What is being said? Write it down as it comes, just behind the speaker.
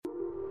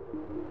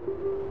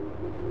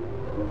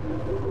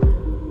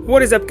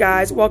What is up,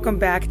 guys? Welcome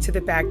back to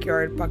the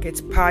Backyard Buckets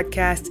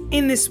podcast.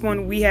 In this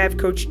one, we have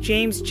Coach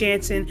James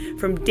Jansen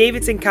from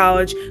Davidson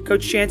College.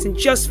 Coach Jansen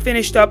just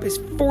finished up his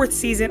fourth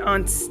season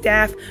on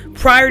staff.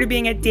 Prior to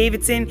being at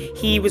Davidson,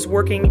 he was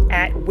working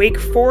at Wake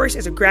Forest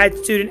as a grad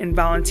student and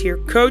volunteer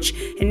coach,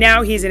 and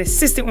now he's an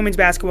assistant women's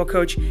basketball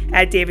coach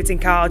at Davidson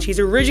College. He's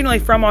originally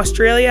from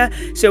Australia,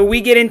 so we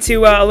get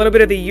into a little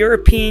bit of the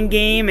European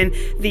game and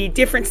the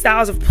different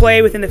styles of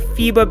play within the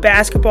FIBA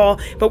basketball,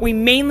 but we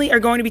mainly are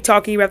going to be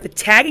talking about the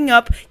tagging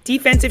up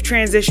defensive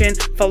transition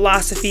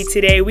philosophy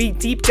today. We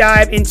deep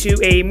dive into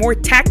a more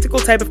tactical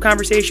type of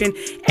conversation,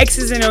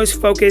 X's and O's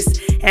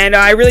focused, and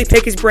I really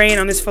pick his brain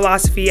on this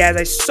philosophy as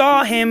I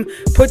saw him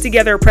put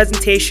together a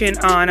presentation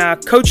on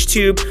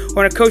CoachTube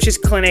or on a coach's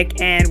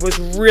clinic and was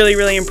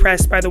really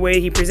impressed by the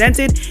way he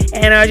presented,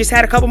 and I just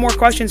had a couple more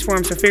questions for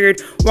him, so figured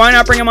why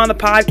not bring him on the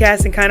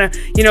podcast and kind of,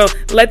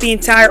 let the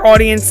entire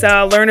audience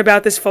learn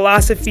about this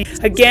philosophy.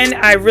 Again,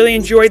 I really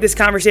enjoyed this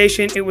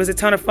conversation. It was a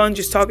ton of fun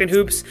just talking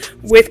hoops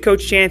with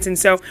Coach Jansen.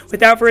 So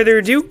without further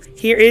ado,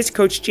 here is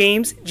Coach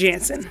James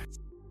Jansen.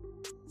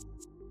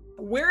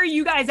 Where are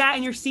you guys at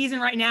in your season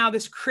right now,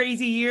 this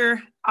crazy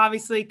year?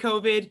 Obviously,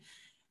 COVID.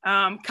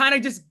 Kind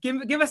of just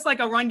give us like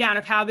a rundown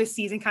of how this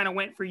season kind of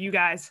went for you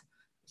guys.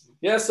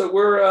 Yeah, so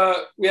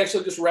we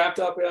actually just wrapped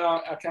up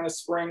our kind of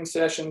spring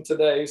session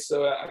today.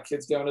 So our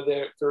kids going to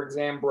their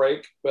exam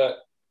break. But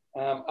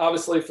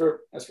obviously,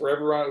 as for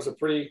everyone, it was a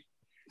pretty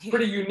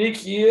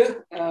unique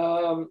year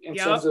in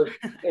terms of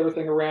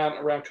everything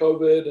around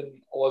COVID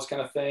and all those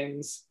kind of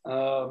things.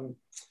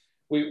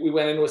 We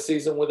went into a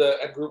season with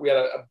a group. We had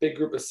a big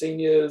group of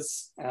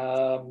seniors,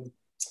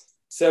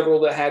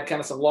 several that had kind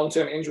of some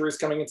long-term injuries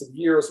coming into the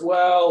year as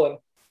well, and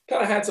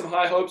kind of had some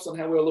high hopes on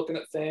how we were looking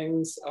at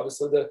things.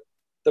 Obviously,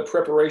 the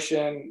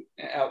preparation,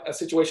 a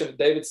situation at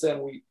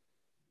Davidson,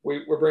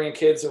 we're bringing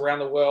kids around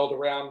the world,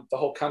 around the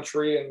whole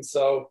country, and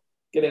so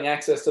getting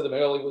access to them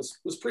early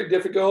was pretty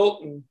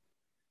difficult. And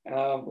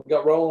we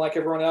got rolling like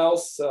everyone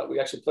else. We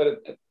actually played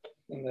it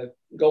in the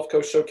Gulf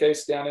Coast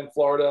Showcase down in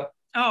Florida.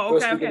 Oh, okay.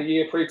 First week of the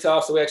year, pretty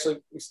tough. So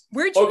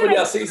we opened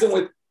our season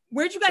with.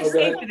 Where'd you guys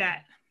stay for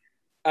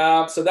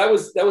that? So that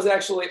was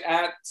actually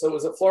it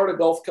was at Florida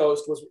Gulf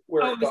Coast was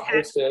where it got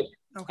hosted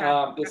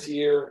this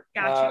year.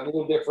 Gotcha. A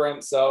little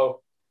different.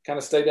 So kind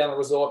of stayed down the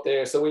resort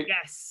there. So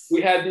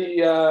we had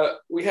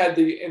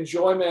the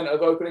enjoyment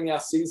of opening our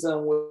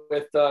season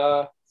with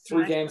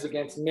 3 games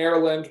against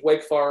Maryland,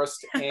 Wake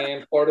Forest,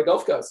 and Florida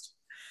Gulf Coast.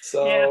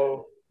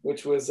 So,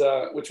 which was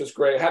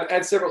great.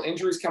 Had several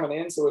injuries coming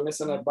in, so we're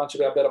missing a bunch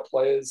of our better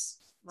players.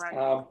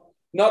 Right.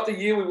 Not the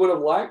year we would have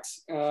liked.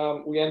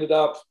 We ended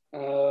up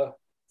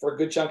for a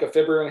good chunk of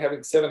February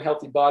having 7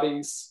 healthy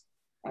bodies.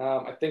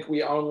 I think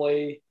we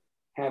only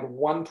had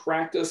 1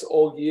 practice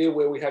all year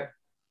where we had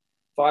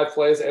 5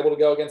 players able to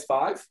go against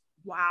 5.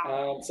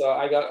 Wow. So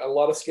I got a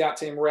lot of scout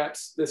team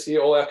reps this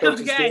year. All our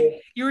coaches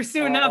did. You were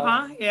suiting up,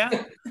 huh?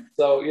 Yeah.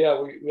 So,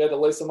 we had to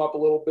lace them up a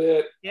little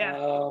bit. Yeah.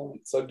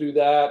 So do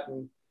that.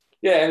 And,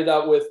 ended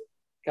up with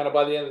kind of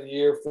by the end of the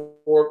year,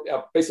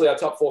 basically our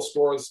top 4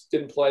 scorers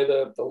didn't play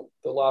the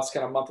last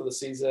kind of month of the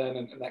season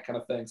and that kind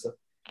of thing. So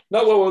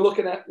not what we're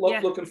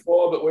looking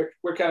for, but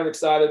we're kind of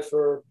excited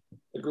for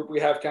the group we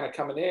have kind of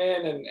coming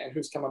in and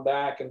who's coming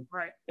back. And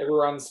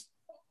everyone's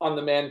on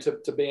the mend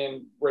to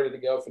being ready to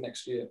go for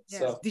next year.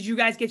 Yes. So did you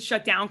guys get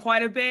shut down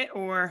quite a bit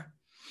or?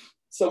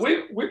 So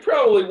we're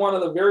probably one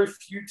of the very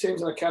few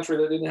teams in the country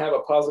that didn't have a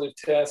positive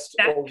test.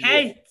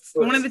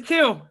 One of the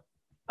 2.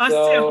 Us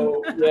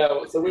too.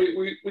 Yeah. So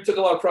we took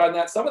a lot of pride in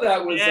that. Some of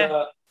that was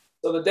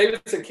so the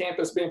Davidson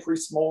campus being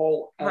pretty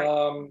small.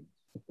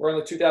 We're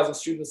only 2,000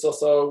 students or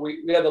so.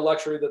 We had the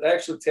luxury that they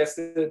actually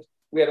tested.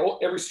 We had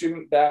every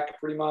student back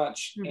pretty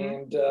much,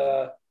 and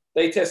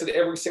they tested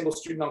every single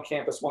student on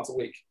campus once a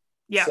week.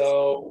 Yeah.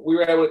 So we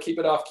were able to keep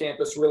it off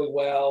campus really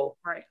well.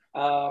 Right.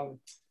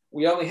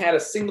 We only had a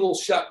single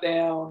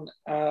shutdown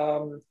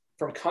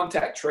from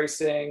contact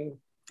tracing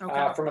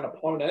from an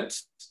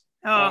opponent.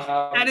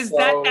 Oh, that is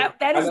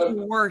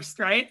the worst,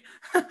 right?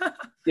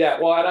 Yeah.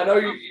 Well, and I know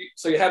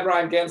you had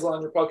Ryan Gensler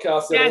on your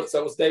podcast, so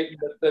it was Dayton,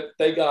 but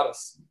they got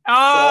us.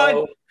 Oh,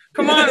 so,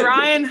 come on,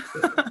 Ryan.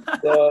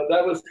 So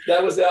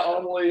that was our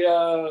only.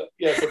 So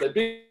they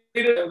beat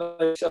it and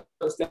they shut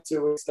us down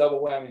 2 weeks,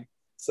 double whammy.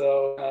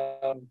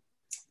 So.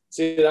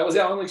 That was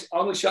our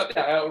only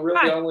shutdown.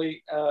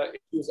 Only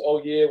issues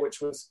all year,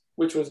 which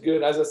was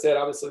good. As I said,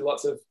 obviously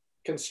lots of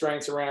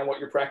constraints around what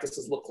your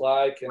practices look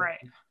like,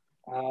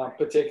 and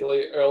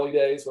particularly early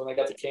days when they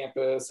got to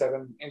campus,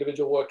 having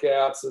individual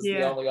workouts is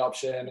the only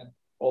option, and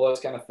all those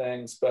kind of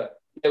things. But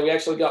we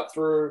actually got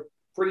through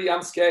pretty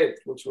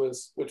unscathed, which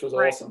was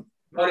awesome.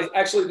 I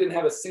actually didn't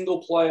have a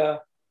single player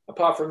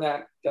apart from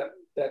that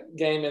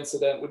game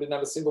incident. We didn't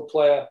have a single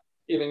player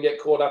even get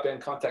caught up in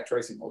contact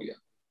tracing all year.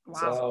 Wow.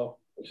 So,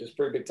 which is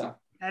pretty big time.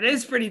 That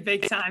is pretty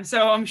big time.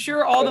 So I'm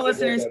sure all the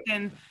listeners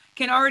can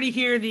already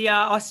hear the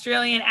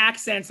Australian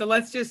accent. So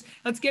let's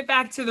get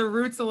back to the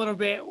roots a little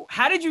bit.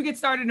 How did you get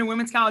started in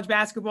women's college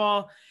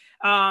basketball?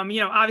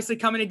 Obviously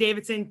coming to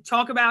Davidson,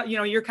 talk about,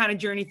 your kind of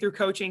journey through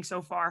coaching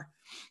so far.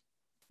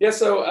 Yeah,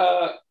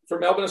 so from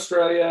Melbourne,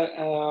 Australia,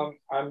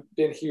 I've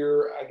been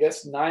here, I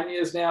guess, 9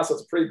 years now. So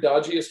it's a pretty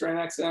dodgy Australian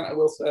accent, I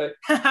will say.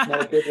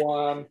 Not a good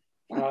one.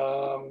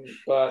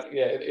 But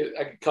yeah,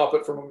 I can cop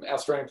it from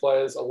Australian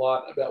players a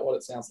lot about what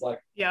it sounds like.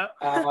 Yeah.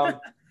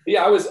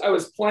 Yeah, I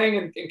was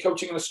playing and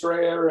coaching in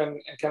Australia and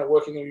kind of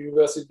working in a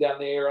university down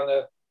there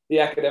on the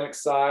academic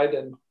side.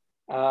 And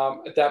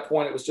at that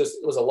point, it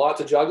was a lot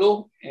to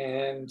juggle.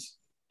 And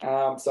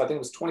so I think it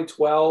was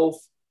 2012,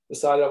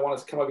 decided I wanted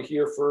to come over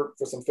here for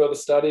some further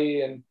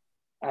study and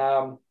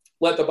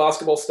let the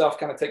basketball stuff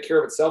kind of take care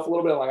of itself a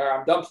little bit. I'm like, all right,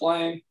 I'm done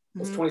playing. I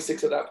was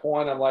 26 at that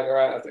point. I'm like, all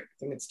right, I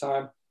think it's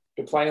time.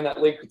 Been playing in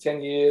that league for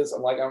 10 years.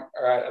 I'm like, all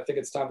right, I think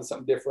it's time for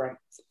something different.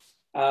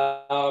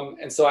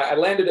 And so I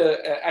landed an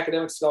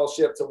academic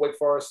scholarship to Wake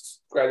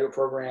Forest graduate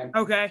program.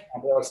 Okay.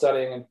 Where I was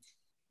studying. And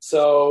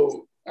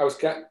so I was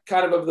kind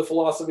of the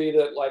philosophy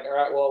that like, all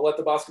right, well, I'll let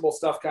the basketball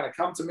stuff kind of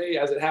come to me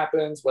as it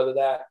happens, whether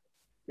that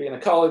be in a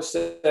college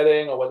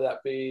setting or whether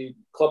that be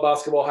club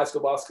basketball, high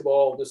school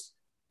basketball.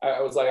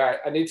 I was like, all right,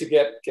 I need to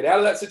get out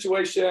of that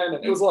situation.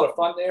 And it was a lot of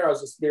fun there. I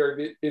was just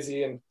very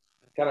busy and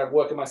kind of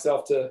working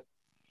myself to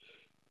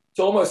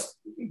almost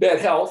bad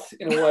health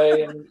in a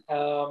way. And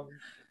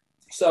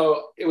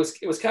so it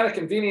was kind of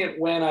convenient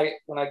when I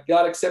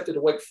got accepted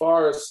to Wake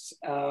Forest.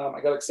 I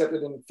got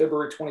accepted in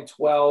February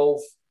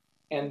 2012.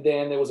 And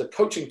then there was a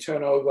coaching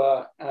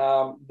turnover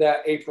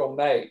that April,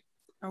 May.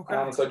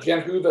 Okay. So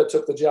Jen Hoover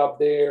took the job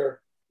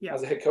there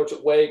as a head coach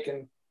at Wake.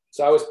 And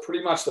so I was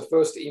pretty much the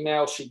first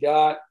email she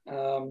got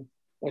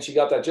when she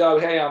got that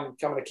job. Hey, I'm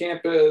coming to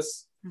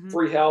campus,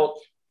 free help.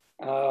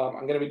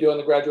 I'm going to be doing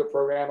the graduate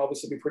program.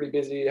 Obviously, be pretty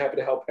busy. Happy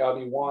to help however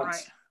you want.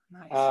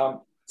 Right. Nice.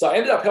 So I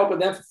ended up helping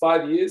them for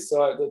 5 years.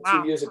 So the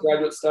 2 years of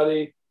graduate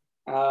study,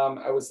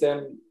 I was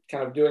then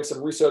kind of doing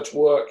some research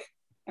work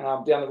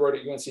down the road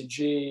at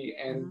UNCG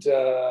and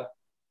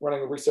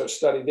running a research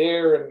study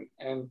there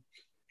and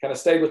kind of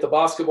stayed with the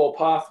basketball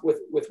path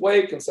with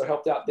Wake. And so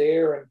helped out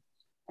there and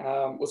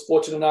was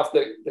fortunate enough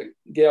that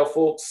Gail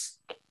Fultz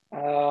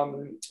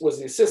was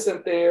the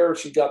assistant there.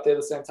 She got there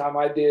the same time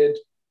I did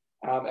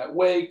at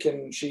Wake,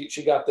 and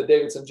she got the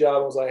Davidson job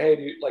and was like, hey,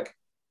 do you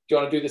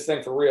want to do this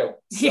thing for real?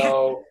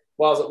 So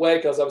while I was at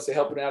Wake, I was obviously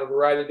helping out in a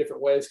variety of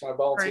different ways, kind of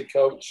volunteer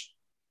coach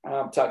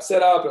type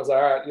setup. And I was like,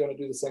 all right, you want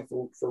to do this thing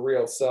for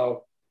real?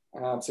 So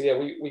yeah,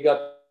 we got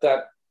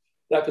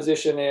that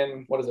position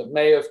in,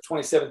 May of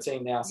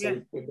 2017 now.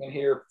 So we've been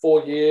here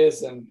 4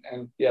 years and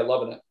yeah,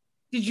 loving it.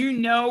 Did you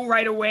know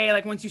right away,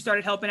 like once you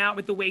started helping out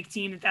with the Wake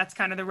team, that that's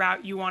kind of the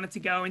route you wanted to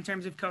go in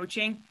terms of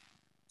coaching?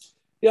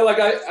 Yeah, like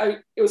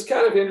it was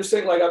kind of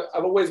interesting. Like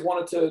I've always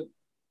wanted to,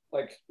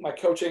 like my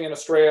coaching in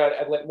Australia,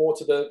 I'd let more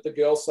to the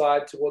girls'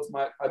 side towards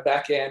my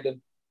back end.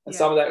 And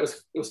some of that it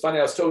was funny.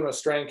 I was talking to an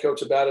Australian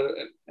coach about it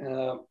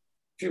a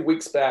few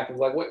weeks back. I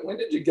was like, when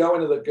did you go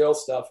into the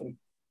girls' stuff? And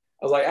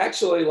I was like,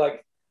 actually,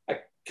 like I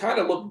kind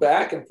of looked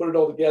back and put it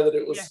all together.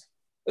 It was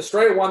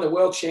Australia won the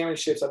World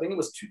Championships. I think it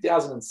was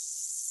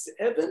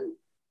 2007.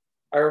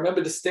 I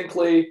remember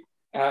distinctly.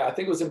 I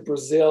think it was in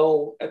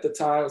Brazil at the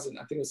time. I think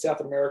it was South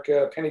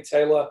America. Penny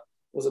Taylor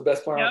was the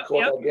best player on the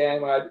court that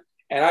game.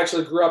 And I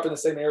actually grew up in the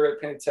same area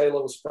that Penny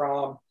Taylor was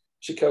from.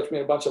 She coached me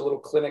in a bunch of little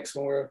clinics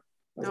when I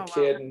was a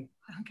kid. And,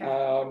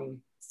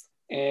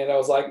 and I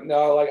was like,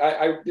 no,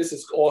 like this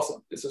is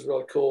awesome. This is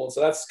really cool. And so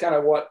that's kind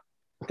of what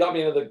got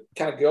me into the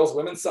kind of girls,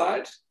 women's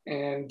side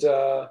and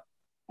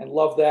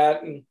love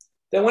that. And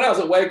then when I was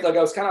at Wake, like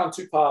I was kind of on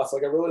two paths.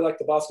 Like I really liked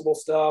the basketball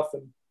stuff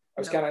and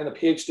I was kind of in the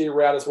PhD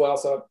route as well.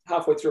 So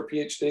halfway through a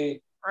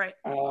PhD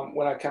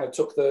when I kind of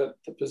took the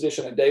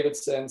position at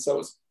Davidson. So it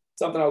was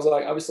something I was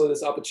like, obviously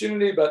there's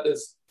opportunity, but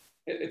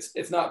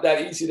it's not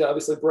that easy to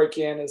obviously break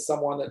in as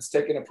someone that's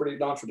taken a pretty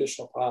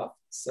non-traditional path.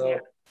 So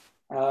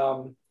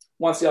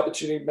once the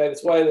opportunity made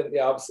its way, then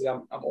obviously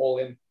I'm all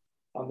in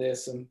on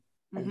this and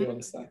I'm doing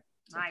this thing.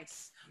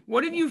 Nice.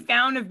 What have you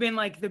found have been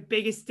like the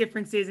biggest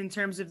differences in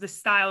terms of the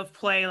style of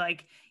play,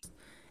 like,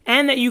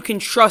 and that you can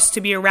trust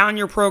to be around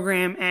your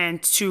program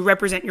and to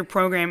represent your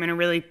program in a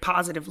really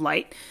positive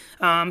light?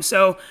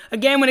 So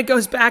again, when it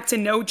goes back to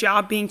no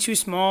job being too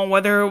small,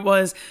 whether it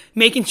was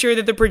making sure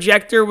that the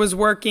projector was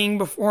working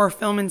before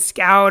film and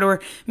scout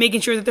or making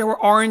sure that there were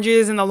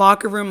oranges in the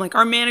locker room, like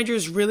our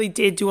managers really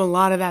did do a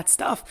lot of that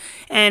stuff.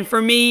 And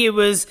for me, it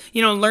was,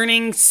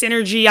 learning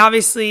synergy,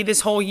 obviously this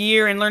whole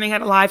year and learning how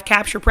to live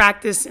capture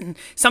practice and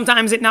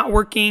sometimes it not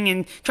working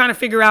and trying to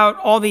figure out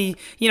all the,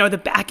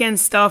 the back end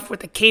stuff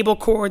with the cable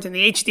cords and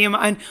the HDMI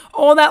and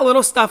all that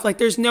little stuff. Like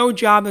there's no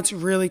job that's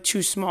really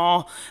too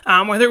small.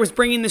 Whether it was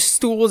bringing the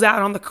stools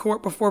out on the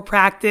court before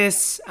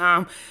practice.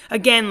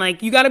 Again,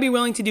 like you got to be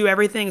willing to do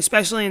everything,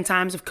 especially in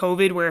times of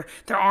COVID where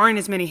there aren't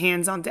as many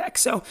hands on deck.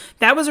 So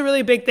that was a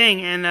really big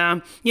thing. And,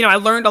 I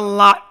learned a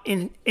lot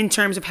in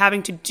terms of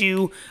having to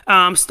do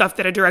stuff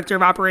that a director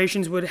of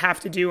operations would have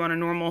to do in a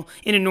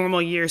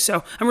normal year.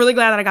 So I'm really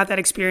glad that I got that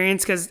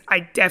experience because I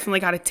definitely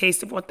got a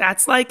taste of what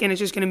that's like. And it's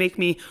just going to make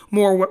me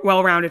more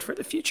well-rounded for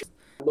the future.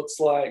 It looks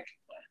like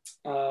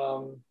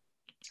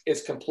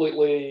it's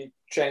completely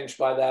changed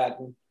by that.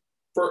 And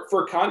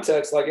for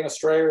context, like in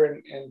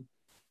Australia and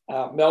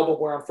Melbourne,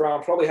 where I'm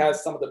from, probably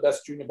has some of the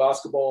best junior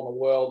basketball in the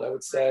world, I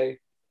would say,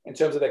 in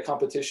terms of their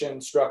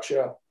competition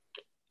structure.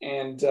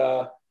 And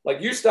like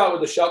you start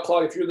with the shot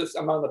clock. If you're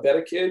among the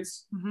better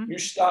kids, you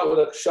start with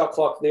a shot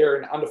clock there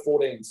in under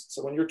 14s.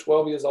 So when you're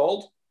 12 years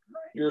old,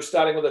 you're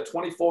starting with a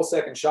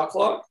 24-second shot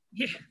clock.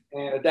 Yeah.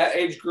 And at that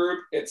age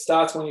group, it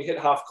starts when you hit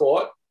half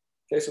court.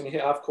 Okay, so when you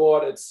hit half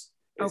court, it's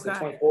the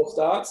 24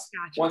 starts.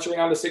 Gotcha. Once you're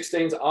under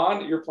 16s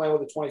on, you're playing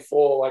with the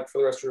 24 like for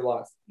the rest of your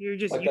life. You're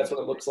just like that's what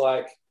it looks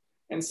like.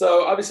 And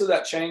so obviously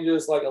that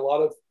changes like a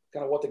lot of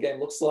kind of what the game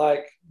looks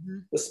like.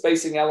 The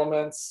spacing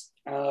elements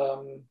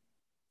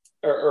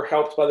are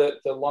helped by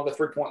the longer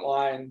 3-point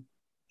line,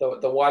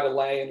 the wider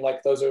lane.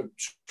 Like those are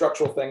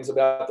structural things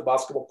about the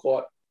basketball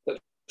court that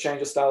change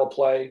the style of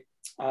play.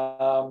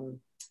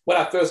 When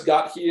I first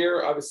got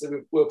here, obviously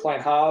we were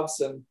playing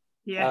halves, and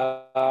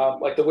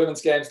like the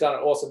women's game's done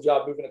an awesome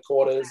job moving to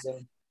quarters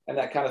and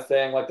that kind of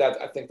thing like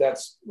that. I think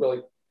that's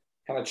really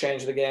kind of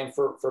changed the game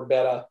for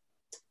better.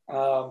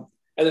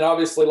 And then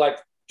obviously like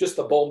just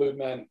the ball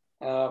movement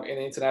in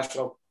the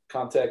international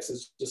context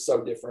is just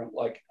so different.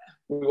 Like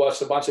we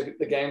watched a bunch of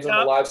the games on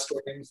the live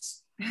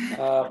streams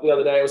the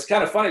other day. It was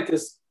kind of funny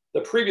because the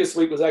previous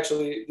week was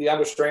actually the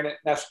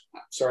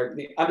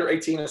under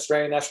 18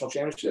 Australian national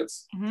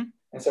championships.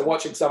 And so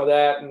watching some of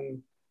that,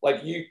 and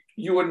like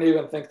you wouldn't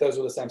even think those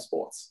were the same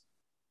sports.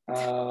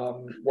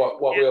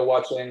 What we were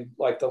watching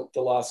like the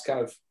last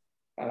kind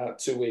of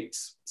 2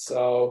 weeks.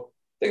 So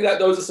I think that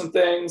those are some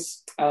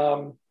things.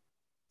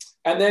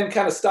 And then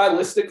kind of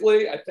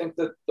stylistically, I think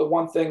that the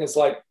one thing is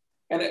like,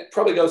 and it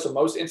probably goes for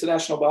most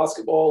international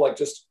basketball, like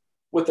just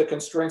with the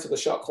constraints of the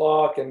shot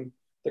clock and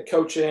the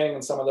coaching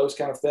and some of those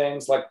kind of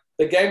things, like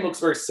the game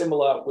looks very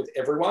similar with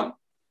everyone.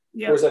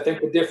 Whereas I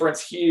think the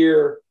difference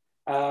here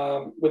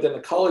within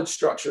the college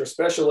structure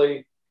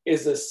especially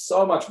is there's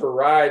so much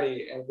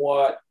variety in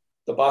what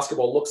the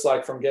basketball looks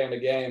like from game to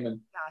game.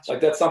 And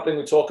like that's something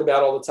we talk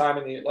about all the time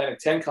in the Atlantic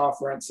 10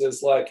 conference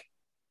is like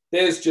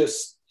there's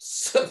just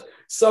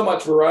so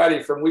much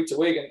variety from week to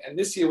week. And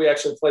this year we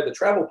actually played the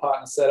travel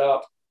partner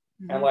setup.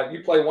 And like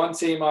you play one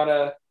team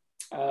on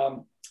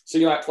so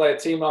you might play a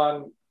team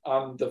on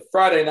the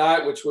Friday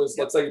night, which was,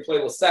 let's say you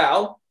play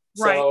LaSalle.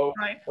 So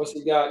once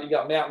you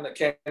got Mountain that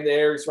came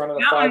there, he's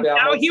running a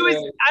 5-out motion. He was,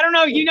 I don't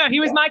know, he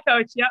was my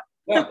coach. Yep.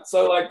 Yeah.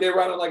 So like they're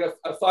running like a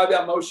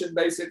 5-out motion,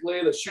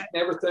 basically. They're shooting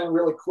everything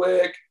really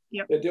quick.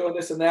 They're doing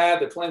this and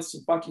that. They're playing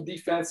some funky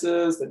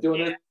defenses. They're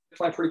doing it,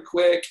 playing pretty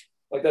quick.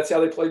 Like that's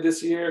how they played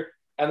this year.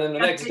 And then the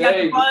next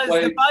day,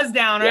 the buzz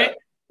down, right?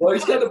 Well,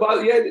 he's got the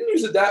buzz. Yeah, he didn't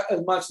use it that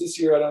as much this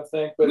year, I don't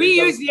think. But we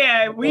used it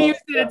a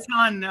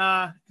ton.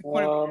 Tap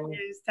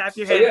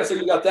your head. So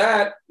you got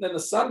that. Then the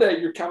Sunday,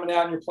 you're coming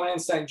out and you're playing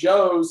St.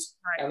 Joe's,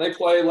 and they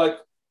play like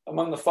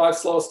among the 5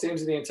 slowest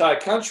teams in the entire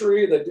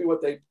country. They do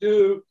what they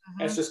do,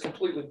 and it's just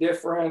completely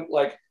different.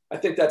 Like I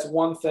think that's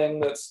one thing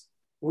that's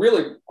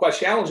really quite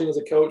challenging as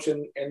a coach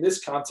in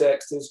this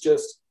context is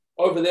just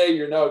over there,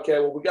 okay,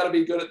 well, we got to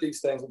be good at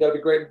these things. We got to be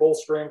great in ball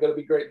screen. Got to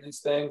be great in these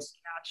things.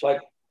 Like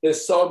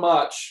there's so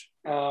much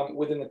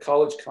within the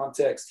college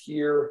context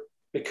here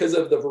because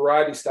of the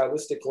variety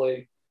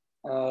stylistically.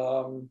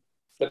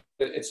 But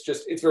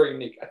it's very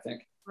unique, I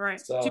think. Right.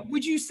 So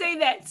would you say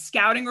that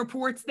scouting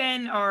reports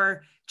then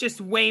are just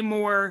way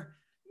more,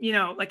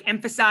 like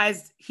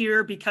emphasized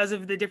here because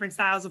of the different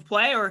styles of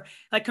play, or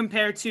like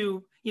compared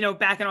to,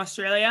 back in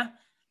Australia?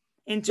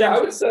 I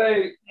would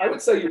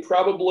say you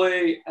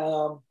probably,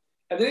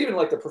 and then even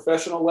like the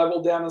professional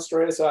level down in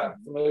Australia. So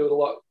I'm familiar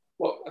with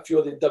what a few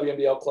of the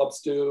WNBL clubs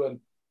do. And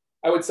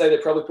I would say they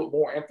probably put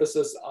more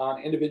emphasis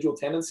on individual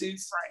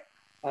tendencies,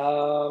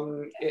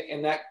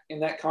 in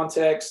that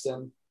context,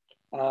 and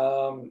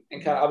kind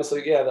of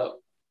obviously, they'll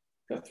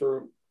go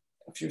through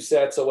a few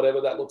sets or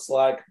whatever that looks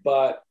like.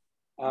 But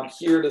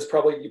here, you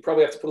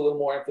probably have to put a little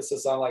more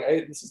emphasis on like,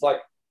 hey, this is like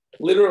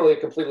literally a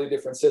completely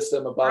different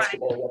system of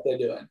basketball. What they're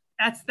doing.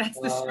 That's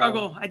the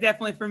struggle. I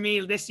definitely for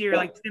me this year,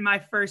 like in my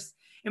first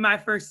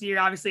year,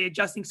 obviously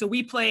adjusting. So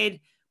we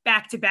played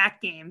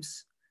back-to-back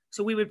games.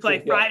 So we would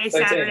play Friday,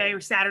 Saturday,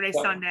 or Saturday,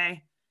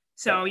 Sunday.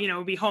 So,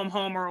 it'd be home,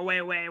 or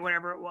away,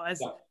 whatever it was.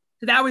 Yeah.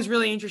 So that was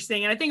really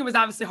interesting. And I think it was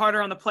obviously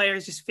harder on the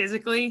players just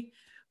physically,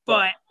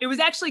 but it was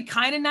actually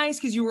kind of nice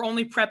because you were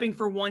only prepping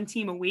for one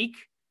team a week.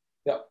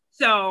 Yeah.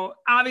 So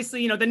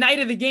obviously, the night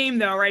of the game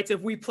though, right? So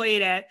if we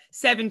played at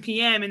 7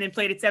 p.m. and then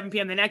played at 7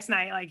 p.m. the next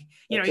night, like,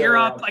 you're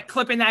up like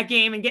clipping that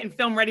game and getting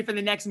film ready for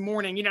the next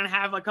morning. You don't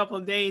have a couple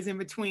of days in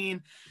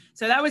between.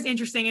 So that was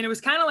interesting. And it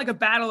was kind of like a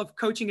battle of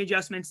coaching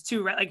adjustments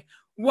too, right? Like,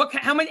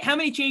 how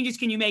many changes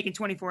can you make in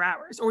 24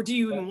 hours, or do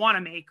you even want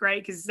to make,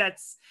 right? Because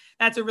that's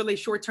a really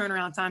short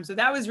turnaround time. So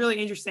that was really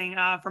interesting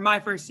for my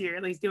first year,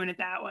 at least doing it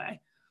that way.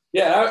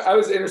 Yeah, I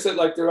was interested.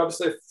 Like there are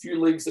obviously a few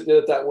leagues that did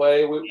it that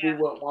way. We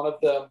weren't one of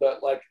them,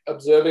 but like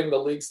observing the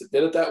leagues that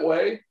did it that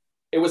way,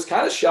 it was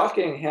kind of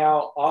shocking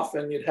how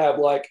often you'd have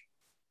like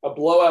a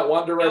blowout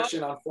one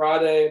direction on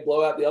Friday,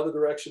 blowout the other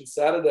direction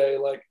Saturday.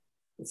 Like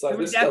it's like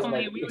we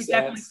definitely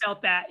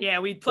felt that. Yeah,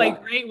 we'd play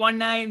great one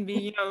night and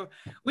be,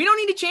 we don't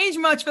need to change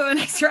much for the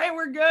next, right?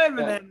 We're good.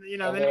 But then,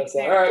 the next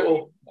day. All right,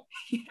 well,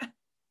 Yeah.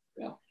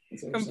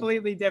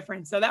 Completely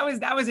different. So that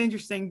was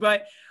interesting.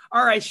 But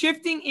all right,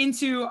 shifting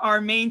into our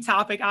main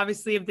topic,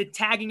 obviously, of the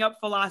tagging up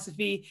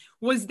philosophy,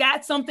 was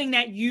that something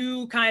that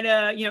you kind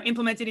of,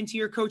 implemented into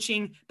your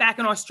coaching back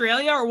in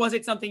Australia, or was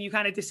it something you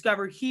kind of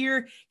discovered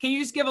here? Can you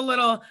just give a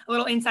little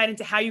insight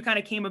into how you kind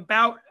of came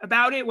about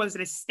it? Was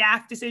it a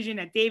staff decision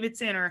at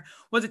Davidson, or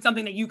was it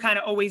something that you kind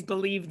of always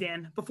believed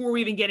in before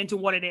we even get into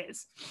what it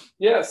is?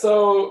 Yeah.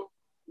 So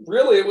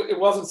really, it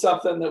wasn't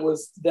something that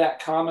was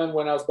that common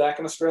when I was back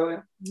in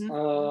Australia.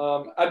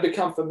 Mm-hmm. I'd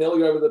become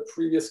familiar over the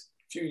previous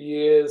few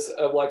years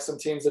of like some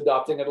teams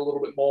adopting it a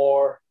little bit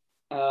more.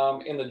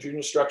 In the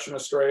junior structure in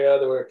Australia,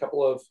 there were a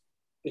couple of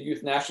the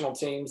youth national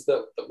teams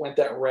that went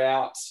that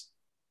route.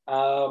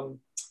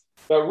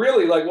 But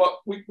really, like what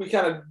we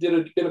kind of did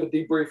a bit of a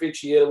debrief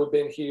each year. We've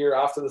been here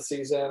after the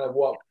season of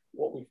what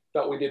we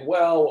felt we did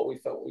well, what we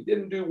felt we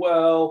didn't do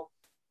well,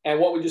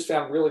 and what we just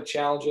found really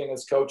challenging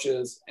as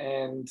coaches.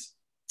 And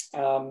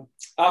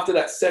after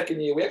that second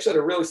year, we actually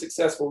had a really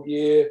successful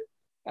year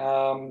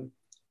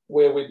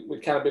where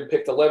we'd kind of been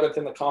picked 11th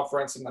in the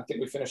conference, and I think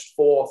we finished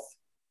 4th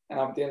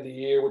at the end of the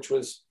year, which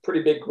was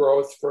pretty big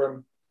growth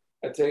from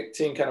a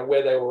team kind of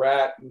where they were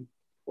at. And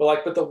we're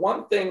like, but the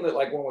one thing that,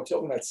 like, when we're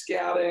talking about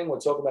scouting, we're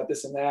talking about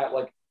this and that,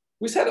 like,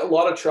 we just had a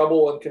lot of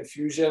trouble and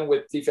confusion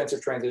with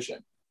defensive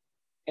transition.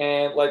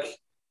 And like,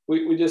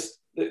 we just,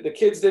 the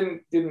kids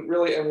didn't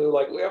really, and we were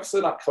like, we're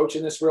obviously not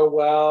coaching this real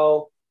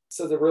well.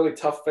 So it's a really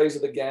tough phase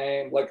of the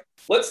game. Like,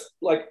 let's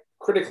like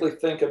critically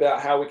think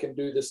about how we can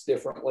do this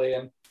differently.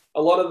 And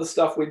a lot of the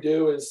stuff we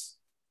do is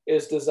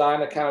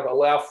designed to kind of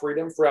allow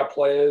freedom for our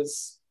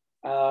players,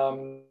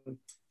 kind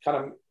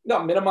of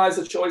not minimize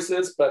the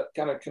choices, but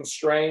kind of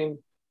constrain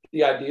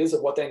the ideas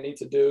of what they need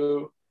to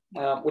do,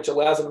 which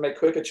allows them to make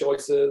quicker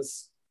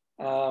choices,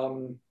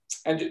 and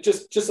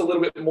just a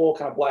little bit more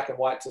kind of black and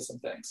white to some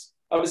things.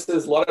 Obviously,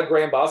 there's a lot of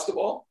gray in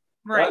basketball.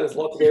 Right? There's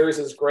lots of areas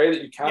that's gray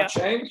that you can't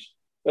change.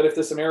 But if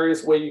there's some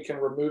areas where you can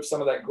remove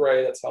some of that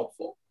gray, that's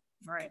helpful.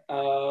 Right.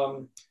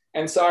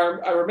 And so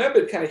I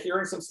remembered kind of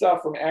hearing some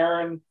stuff from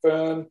Aaron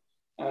Fern,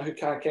 who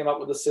kind of came up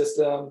with the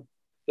system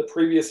the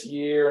previous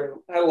year,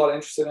 and had a lot of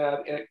interest in it.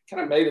 And it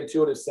kind of made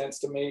intuitive sense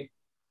to me.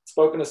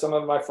 Spoken to some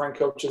of my friend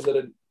coaches that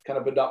had kind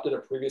of adopted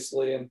it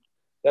previously, and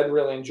they'd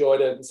really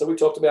enjoyed it. And so we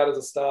talked about it as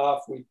a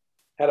staff. We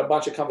had a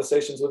bunch of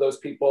conversations with those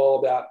people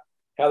about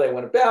how they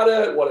went about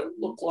it, what it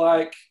looked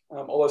like,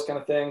 all those kind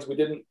of things. We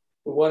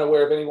weren't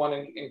aware of anyone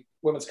in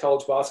women's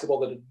college basketball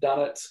that had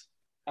done it.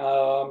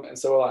 And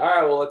so we're like,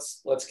 all right, well,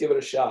 let's give it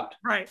a shot.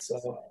 Right.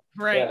 So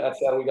right. Yeah, that's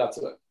how we got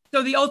to it.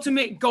 So the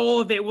ultimate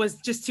goal of it was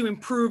just to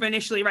improve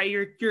initially, right?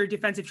 Your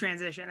defensive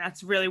transition.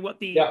 That's really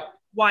what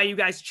why you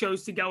guys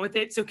chose to go with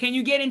it. So can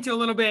you get into a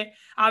little bit,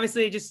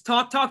 obviously just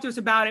talk to us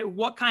about it.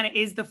 What kind of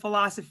is the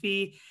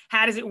philosophy?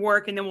 How does it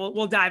work? And then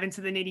we'll dive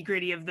into the nitty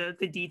gritty of the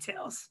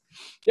details.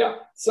 Yeah.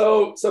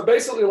 So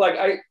basically, like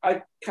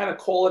I kind of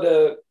call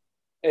it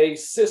a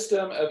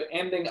system of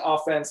ending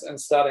offense and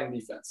starting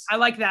defense. I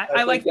like that.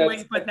 I like the way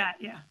you put that.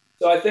 Yeah.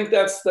 So I think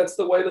that's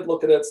the way to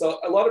look at it. So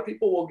a lot of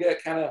people will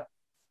get kind of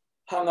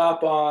hung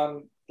up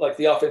on like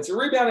the offensive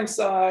rebounding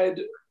side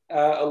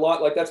a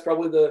lot. Like that's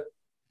probably the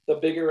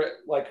bigger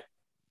like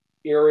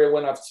area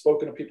when I've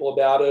spoken to people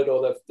about it,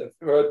 or they've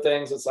heard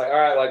things. It's like, all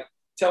right, like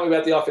tell me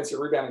about the offensive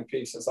rebounding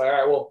piece. It's like, all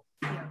right, well,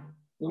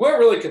 we weren't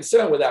really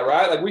concerned with that,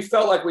 right? Like we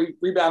felt like we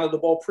rebounded the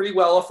ball pretty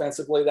well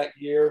offensively that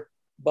year,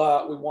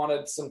 but we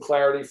wanted some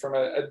clarity from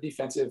a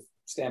defensive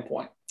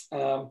standpoint.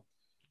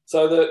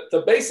 So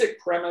the basic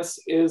premise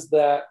is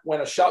that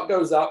when a shot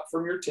goes up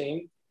from your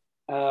team,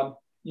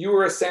 you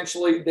were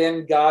essentially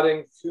then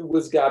guarding who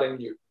was guarding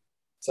you.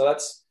 So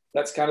that's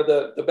kind of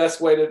the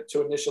best way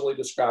to initially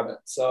describe it.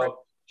 So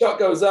shot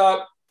goes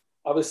up.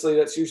 Obviously,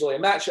 that's usually a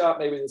matchup.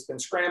 Maybe there's been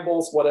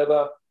scrambles,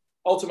 whatever.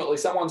 Ultimately,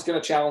 someone's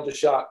going to challenge a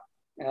shot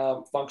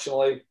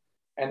functionally,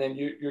 and then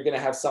you're going to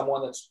have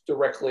someone that's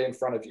directly in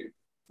front of you.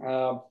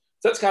 So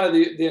that's kind of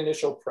the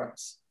initial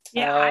premise.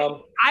 Yeah,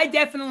 I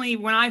definitely,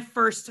 when I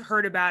first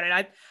heard about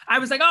it, I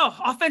was like, oh,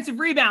 offensive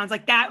rebounds.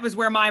 Like that was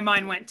where my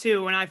mind went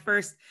too when I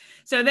first.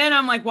 So then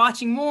I'm like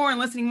watching more and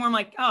listening more. I'm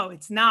like, oh,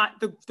 it's not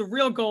the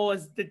real goal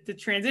is the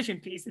transition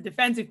piece, the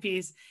defensive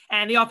piece,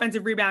 and the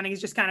offensive rebounding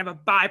is just kind of a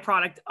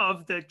byproduct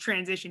of the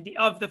transition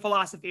of the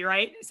philosophy,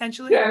 right?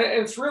 Essentially. Yeah, and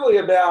it's really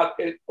about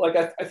it. Like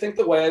I think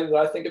the way that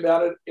I think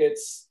about it,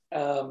 it's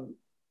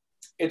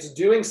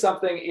doing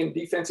something in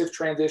defensive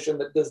transition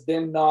that does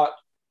then not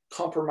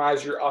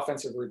compromise your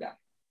offensive rebound,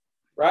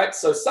 right?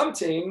 So some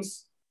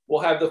teams will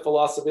have the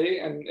philosophy,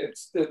 and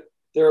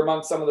they're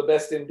among some of the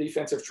best in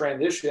defensive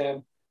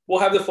transition.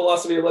 We'll have the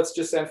philosophy of let's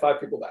just send 5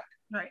 people back,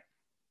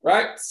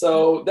 right?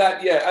 So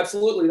that, yeah,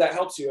 absolutely, that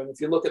helps you. And if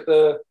you look at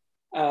the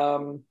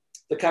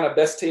kind of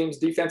best teams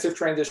defensive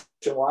transition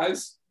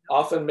wise,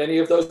 often many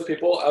of those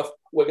people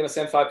we're going to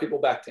send 5 people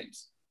back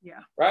teams,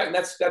 right? And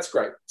that's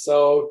great.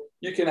 So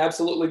you can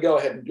absolutely go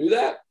ahead and do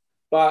that,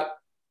 but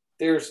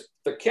there's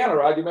the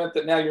counter argument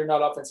that now you're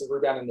not offensive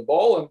rebounding the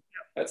ball. And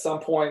at some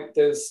point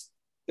there's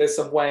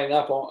some weighing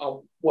up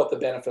on what the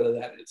benefit of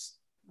that is.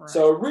 Right.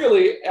 So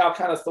really our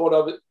kind of thought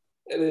of it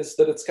is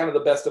that it's kind of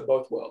the best of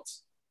both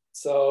worlds.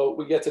 So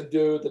we get to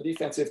do the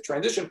defensive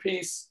transition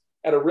piece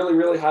at a really,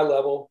 really high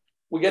level.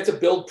 We get to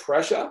build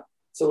pressure.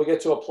 So we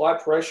get to apply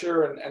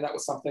pressure. And that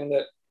was something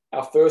that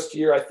our first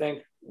year, I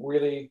think,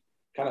 really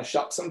kind of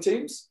shut some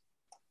teams.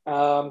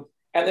 And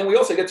then we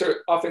also get to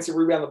offensive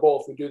rebound the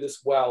ball if we do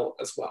this well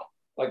as well.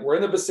 Like we're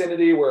in the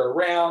vicinity, we're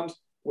around,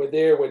 we're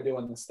there, we're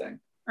doing this thing.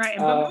 Right.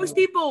 But most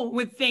people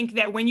would think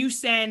that when you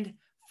send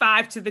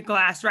 5 to the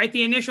glass, right,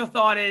 the initial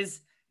thought is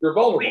you're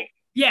vulnerable. Wait,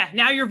 yeah,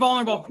 now you're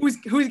vulnerable.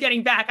 Who's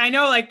getting back? I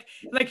know, like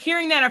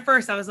hearing that at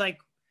first, I was like,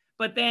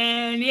 but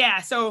then, yeah.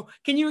 So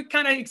can you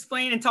kind of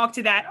explain and talk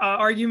to that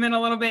argument a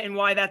little bit and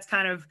why that's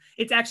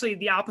it's actually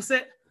the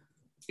opposite?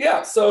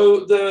 Yeah.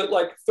 So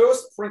the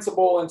first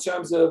principle in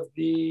terms of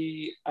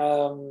the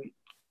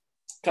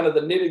kind of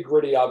the nitty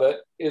gritty of it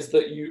is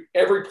that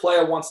every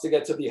player wants to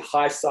get to the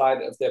high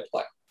side of their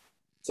play.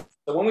 So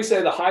when we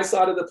say the high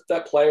side of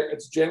that player,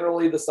 it's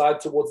generally the side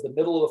towards the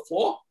middle of the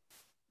floor.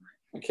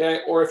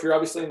 Okay. Or if you're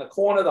obviously in the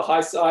corner, the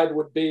high side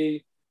would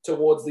be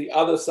towards the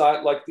other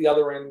side, like the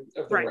other end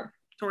of the rim.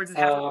 Towards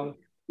the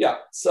yeah.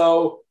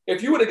 So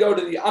if you were to go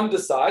to the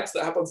underside, so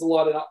that happens a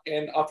lot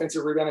in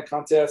offensive rebounding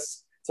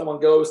contests, someone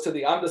goes to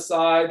the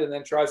underside and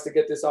then tries to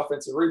get this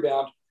offensive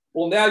rebound.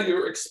 Well, now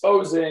you're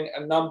exposing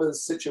a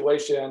numbers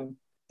situation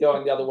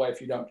going the other way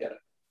if you don't get it.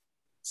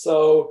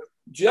 So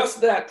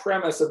just that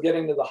premise of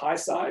getting to the high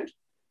side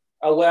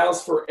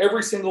allows for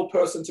every single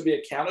person to be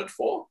accounted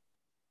for.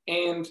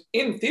 And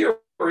in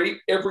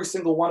theory, every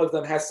single one of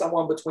them has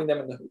someone between them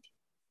and the hoop.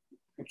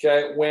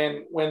 Okay,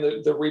 when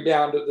the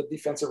rebound, the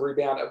defensive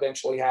rebound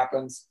eventually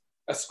happens,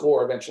 a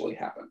score eventually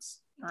happens.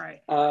 All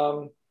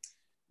right.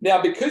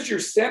 Now, because you're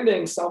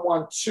sending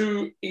someone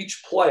to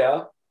each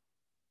player,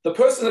 the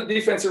person that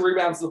defensive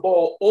rebounds the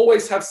ball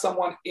always have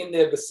someone in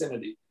their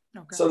vicinity.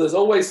 Okay. So there's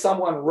always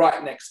someone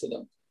right next to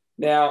them.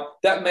 Now,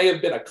 that may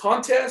have been a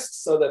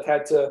contest, so they've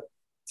had to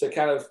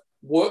kind of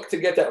work to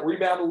get that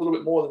rebound a little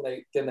bit more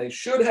than they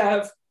should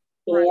have,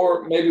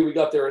 or maybe we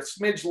got there a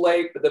smidge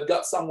late, but they've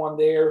got someone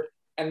there.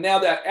 And now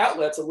that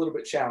outlet's a little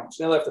bit challenged.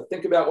 Now they have to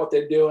think about what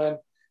they're doing.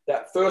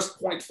 That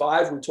first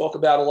 0.5, we talk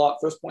about a lot,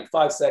 first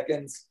 0.5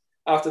 seconds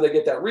after they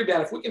get that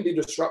rebound. If we can be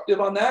disruptive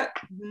on that,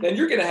 then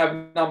you're going to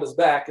have numbers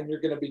back and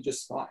you're going to be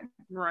just fine.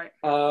 Right.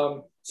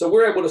 So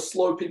we're able to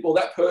slow people.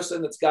 That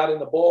person that's guarding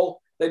the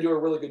ball, they do a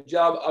really good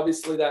job.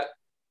 Obviously,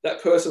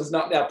 that person's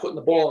not now putting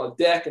the ball on a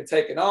deck and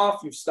taking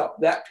off. You've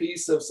stopped that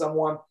piece of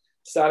someone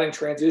starting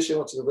transition,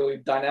 which is a really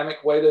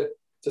dynamic way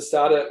to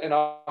start an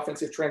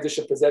offensive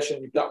transition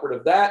possession. You've got rid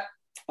of that.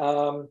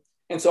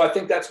 And so I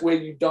think that's where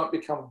you don't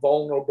become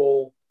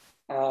vulnerable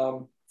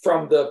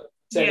from the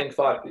sending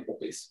 5 people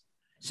piece.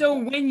 So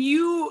when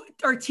you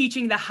are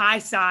teaching the high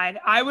side,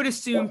 I would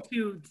assume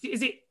too,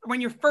 is it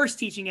when you're first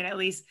teaching it at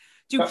least,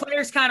 do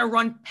players kind of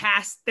run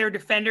past their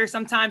defender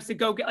sometimes to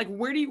go get, like,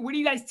 where do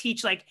you guys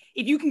teach? Like,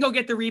 if you can go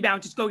get the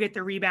rebound, just go get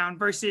the rebound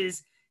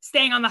versus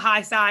staying on the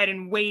high side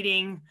and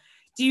waiting.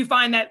 Do you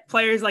find that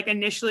players like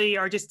initially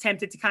are just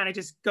tempted to kind of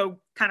just go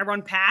kind of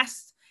run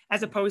past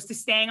as opposed to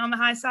staying on the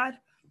high side?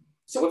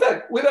 So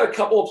we've had a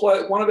couple of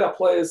players. One of our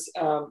players,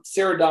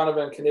 Sarah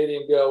Donovan,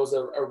 Canadian girl, was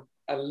an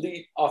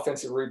elite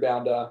offensive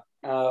rebounder,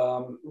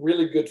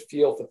 really good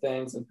feel for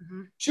things. And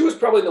she was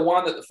probably the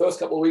one that the first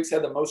couple of weeks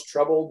had the most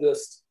trouble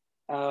just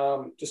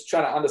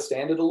trying to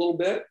understand it a little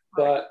bit.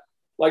 But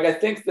like, I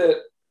think that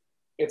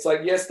it's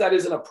like, yes, that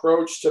is an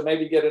approach to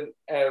maybe get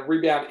a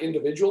rebound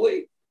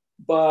individually.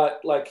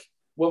 But like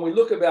when we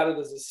look about it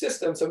as a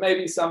system, so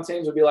maybe some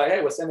teams would be like,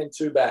 hey, we're sending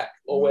 2 back,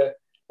 or we're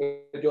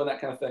doing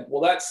that kind of thing.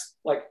 Well, that's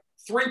like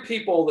 3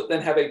 people that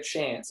then have a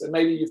chance. And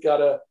maybe you've got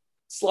a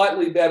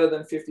slightly better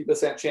than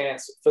 50%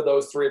 chance for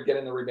those 3 of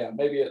getting the rebound.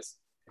 Maybe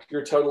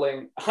you're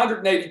totaling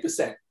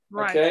 180%.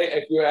 Okay.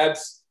 If you add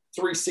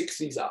 3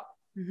 60s up.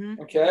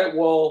 Okay.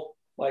 Well,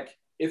 like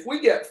if we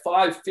get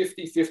 5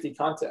 50-50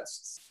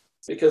 contests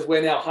because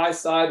we're now high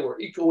side, we're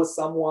equal with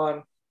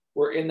someone,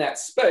 we're in that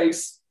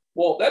space.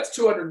 Well, that's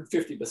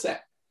 250%.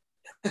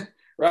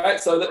 Right.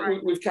 So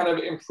that we've kind of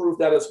improved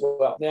that as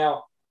well.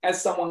 Now,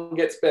 as someone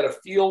gets better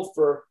feel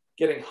for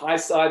getting high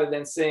side and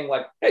then saying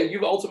like, hey,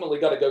 you've ultimately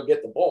got to go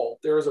get the ball.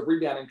 There is a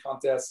rebounding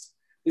contest.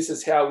 This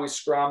is how we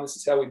scrum. This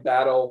is how we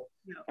battle.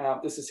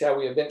 This is how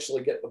we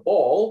eventually get the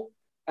ball.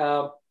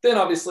 Then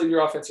obviously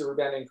your offensive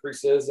rebound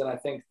increases. And I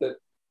think that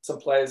some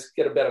players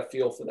get a better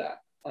feel for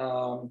that.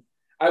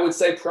 I would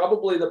say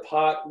probably the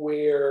part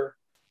where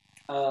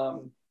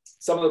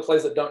some of the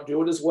players that don't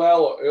do it as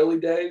well or early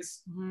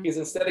days is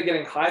instead of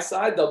getting high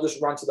side, they'll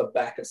just run to the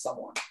back of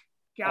someone.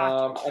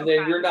 And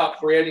then you're not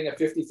creating a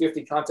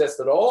 50-50 contest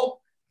at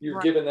all. You're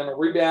giving them a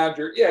rebound.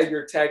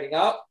 You're tagging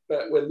up,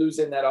 but we're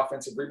losing that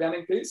offensive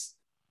rebounding piece.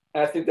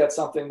 And I think that's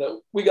something that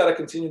we got to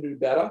continue to do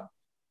better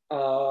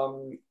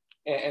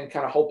and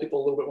kind of hold people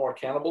a little bit more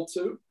accountable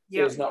to.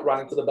 Is not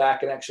running to the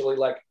back and actually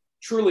like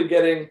truly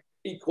getting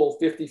equal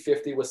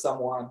 50-50 with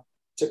someone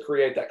to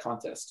create that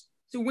contest.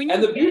 So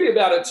the beauty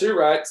about it too,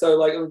 right? So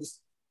like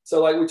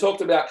we talked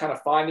about kind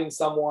of finding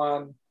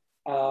someone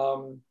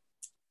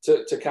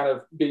to kind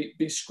of be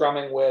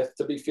scrumming with,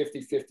 to be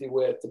 50-50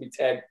 with, to be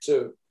tagged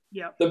to.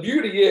 Yeah. The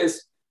beauty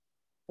is,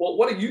 well,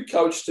 what are you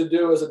coached to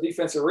do as a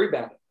defensive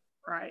rebounder?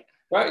 Right.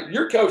 Right.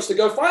 You're coached to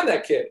go find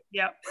that kid.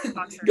 Yep.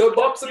 Go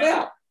box them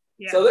out.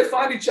 Yeah. So they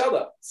find each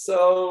other.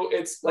 So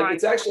it's like, right.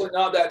 It's actually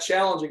not that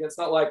challenging. It's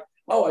not like,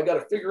 oh, I got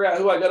to figure out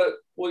who I got to.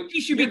 Well,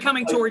 he should be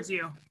coming towards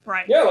you.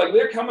 Right. Yeah. Like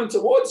they're coming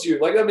towards you.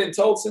 Like I've been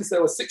told since they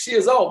were 6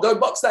 years old, go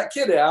box that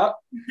kid out.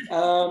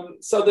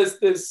 So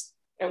there's,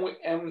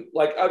 and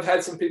like I've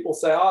had some people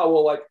say, oh,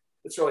 well, like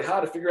it's really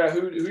hard to figure out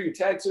who you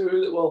tag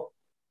to. Well,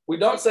 we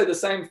don't say the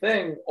same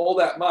thing all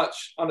that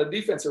much on a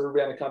defensive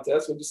rebounding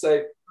contest. We just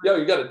say, yo,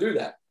 you got to do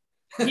that.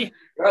 Yeah.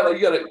 Right? Like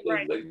you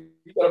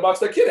got to box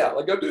that kid out.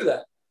 Like go do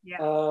that. Yeah.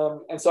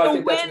 And so I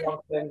think that's one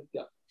thing.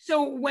 Yeah.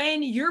 So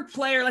when your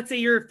player, let's say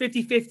you're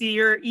 50-50,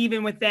 you're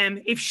even with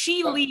them, if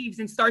she leaves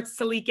and starts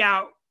to leak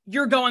out,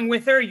 you're going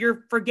with her,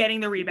 you're forgetting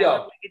the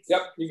rebound.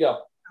 You go. Okay.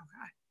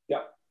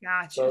 Yep.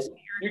 Gotcha. So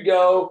you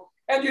go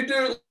and you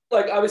do,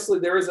 like, obviously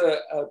there is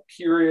a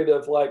period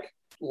of like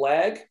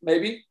lag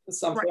maybe at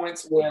some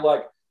points where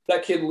like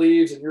that kid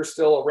leaves and you're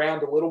still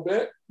around a little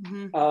bit.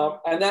 Mm-hmm.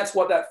 And that's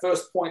what that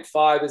first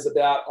 0.5 is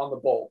about on the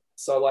ball.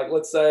 So like,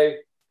 let's say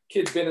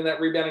kid's been in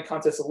that rebounding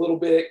contest a little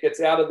bit, gets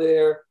out of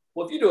there.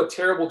 Well, if you do a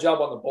terrible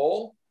job on the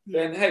ball,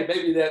 then hey,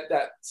 maybe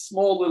that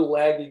small little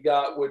lag you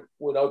got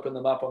would open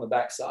them up on the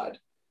backside.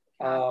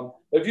 But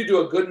if you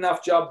do a good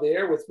enough job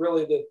there with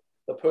really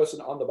the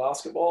person on the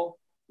basketball,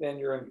 then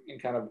you're in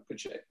kind of good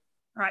shape.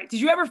 All right.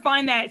 Did you ever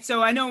find that?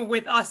 So I know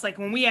with us, like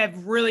when we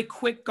have really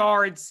quick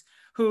guards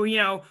who, you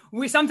know,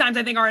 we sometimes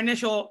I think our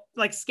initial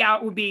like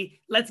scout would be,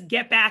 let's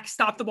get back,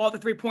 stop the ball at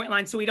the 3-point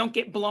line so we don't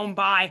get blown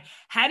by.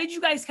 How did you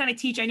guys kind of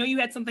teach? I know you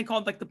had something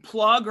called like the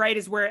plug, right?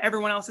 Is where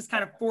everyone else is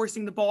kind of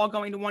forcing the ball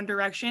going to one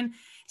direction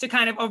to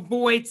kind of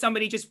avoid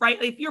somebody just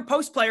right. If your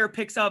post player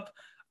picks up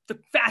the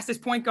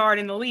fastest point guard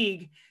in the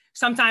league,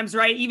 sometimes,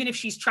 right, even if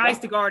she tries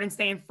to guard and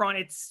stay in front,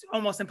 it's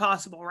almost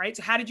impossible, right?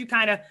 So how did you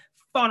kind of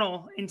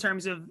funnel in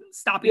terms of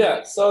stopping?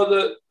 Yeah,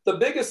 so the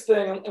biggest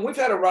thing, and we've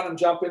had a run and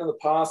jump in the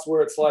past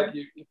where it's like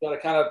you've got to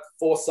kind of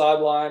force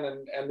sideline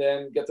and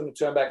then get them to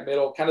turn back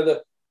middle. Kind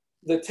of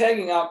the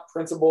tagging up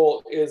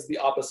principle is the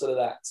opposite of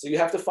that. So you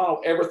have to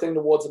funnel everything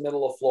towards the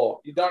middle of the floor.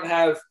 You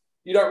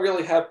don't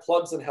really have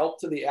plugs and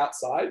help to the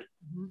outside,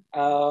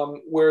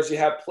 whereas you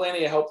have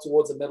plenty of help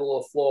towards the middle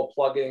of the floor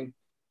plugging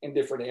in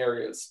different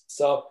areas.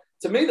 So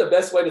to me, the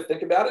best way to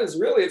think about it is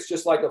really it's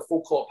just like a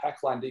full court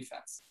pack line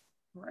defense,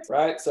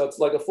 right? So it's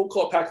like a full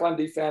court pack line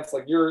defense.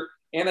 Like you're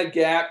in a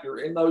gap, you're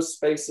in those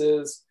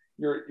spaces,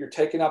 you're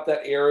taking up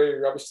that area.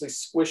 You're obviously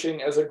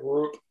squishing as a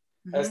group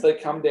as they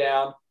come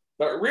down.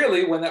 But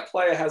really, when that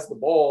player has the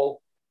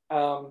ball,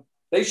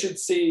 they should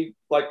see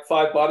like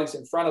 5 bodies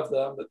in front of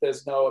them that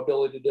there's no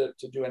ability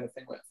to do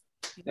anything with.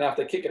 Now, if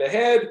they kick it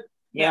ahead,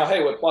 now,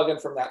 hey, we're plugging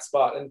from that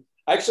spot. And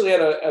I actually had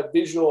a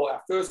visual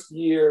our first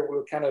year. We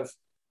were kind of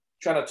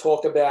trying to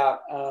talk about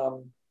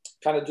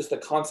kind of just the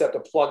concept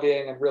of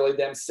plugging and really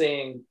them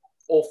seeing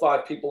all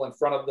 5 people in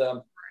front of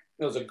them.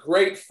 It was a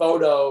great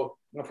photo.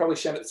 I'll probably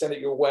send it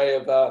your way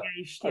of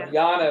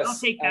Giannis. I'll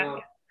take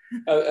that.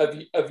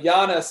 Of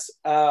Giannis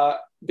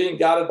being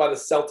guarded by the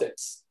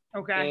Celtics.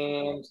 Okay.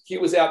 And he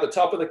was out the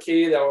top of the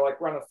key. They were like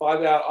running a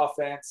 5-out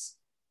offense.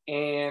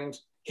 And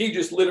he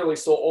just literally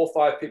saw all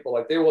 5 people.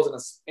 Like there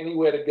wasn't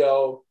anywhere to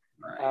go.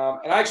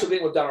 And I actually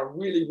think we've done a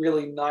really,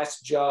 really nice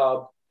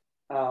job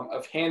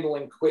of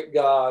handling quick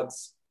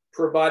guards,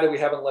 provided we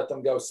haven't let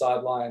them go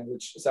sideline,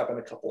 which has happened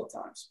a couple of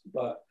times.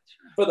 But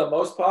for the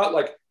most part,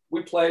 like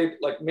we played,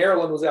 like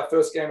Maryland was our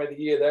first game of the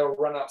year. They were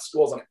running up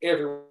scores on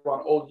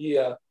everyone all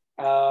year.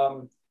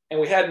 And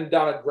we hadn't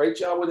done a great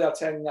job with our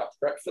tagging up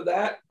prep for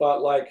that.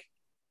 But like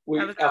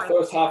our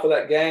first half of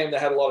that game, they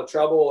had a lot of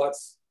trouble.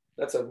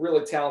 That's a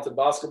really talented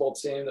basketball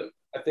team that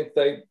I think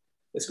they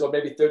scored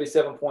maybe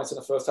 37 points in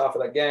the first half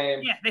of that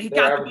game. Yeah,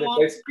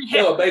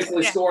 they were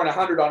basically scoring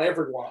 100 on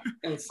everyone.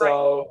 And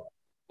so,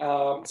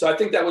 so I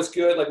think that was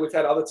good. Like we've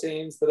had other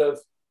teams that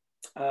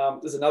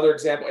have, there's another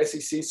example,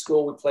 SEC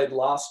school we played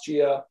last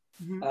year,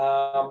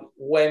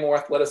 way more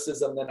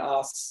athleticism than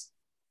us.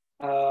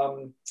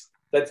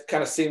 They've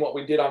kind of seen what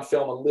we did on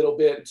film a little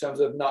bit in terms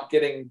of not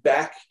getting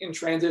back in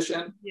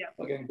transition,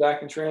 not getting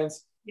back in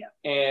trans. Yeah.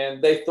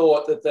 And they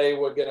thought that they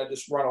were going to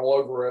just run all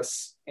over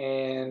us.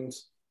 And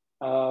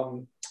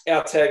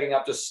our tagging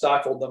up just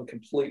stifled them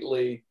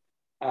completely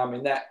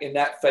in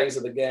that phase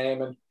of the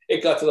game. And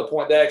it got to the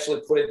point they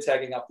actually put in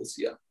tagging up this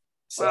year.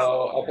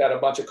 So I've had a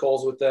bunch of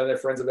calls with them. They're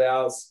friends of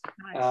ours.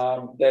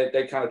 Nice.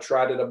 They kind of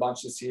tried it a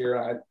bunch this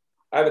year.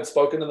 I haven't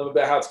spoken to them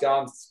about how it's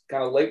gone. It's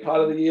kind of late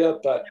part of the year,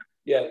 but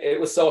yeah, it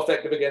was so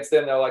effective against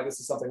them. They're like, this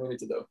is something we need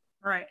to do.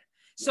 Right.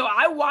 So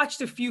I watched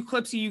a few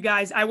clips of you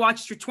guys. I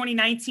watched your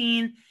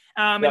 2019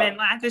 And then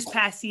this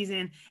past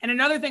season. And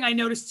another thing I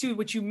noticed too,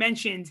 which you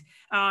mentioned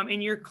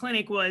in your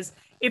clinic, was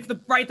if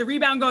the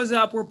rebound goes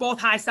up, we're both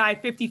high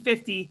side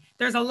 50-50.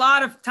 There's a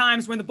lot of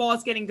times when the ball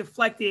is getting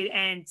deflected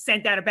and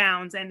sent out of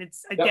bounds and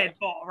it's a dead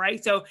ball,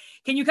 right? So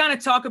can you kind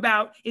of talk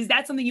about, is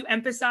that something you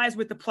emphasize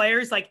with the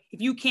players? Like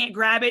if you can't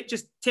grab it,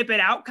 just tip it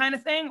out kind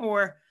of thing,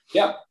 or?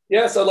 Yeah.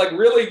 So like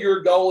really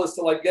your goal is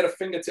to like get a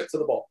fingertip to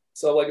the ball.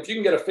 So like if you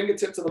can get a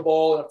fingertip to the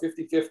ball in a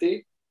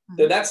 50-50,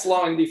 then that's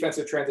slowing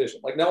defensive transition.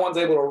 Like no one's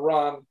able to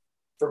run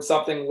from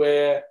something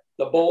where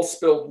the ball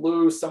spilled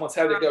loose, someone's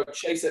had to go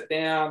chase it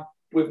down.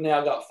 We've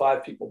now got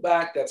 5 people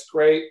back. That's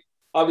great.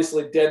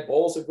 Obviously, dead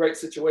balls are great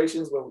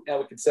situations where now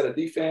we can set a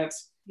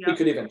defense. We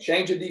could even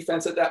change a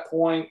defense at that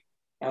point.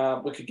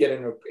 We could get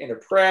in a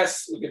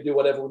press. We could do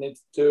whatever we need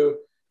to do.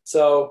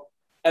 So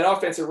an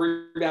offensive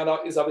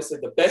rebound is obviously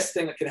the best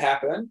thing that can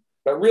happen.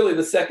 But really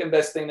the second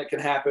best thing that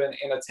can happen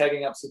in a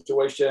tagging up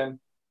situation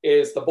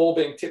is the ball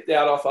being tipped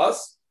out off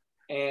us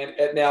and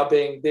it now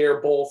being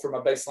their ball from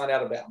a baseline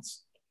out of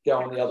bounds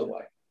going the other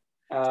way.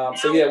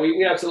 So,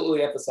 we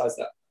absolutely emphasize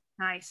that.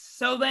 Nice.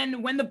 So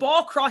then when the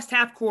ball crossed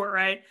half court,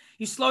 right,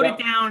 you slowed it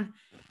down.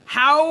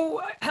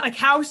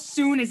 How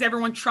soon is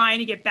everyone trying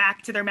to get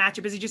back to their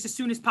matchup? Is it just as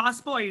soon as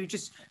possible? Are you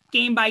just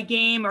game by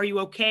game? Are you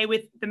okay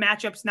with the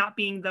matchups not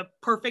being the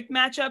perfect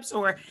matchups?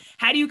 Or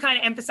how do you kind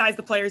of emphasize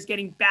the players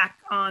getting back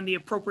on the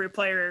appropriate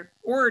player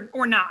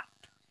or not?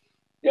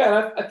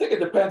 Yeah, I think it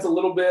depends a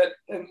little bit.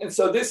 And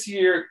so this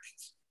year,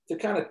 to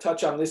kind of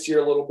touch on this year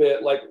a little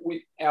bit, like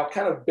our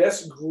kind of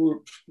best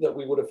group that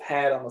we would have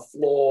had on the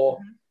floor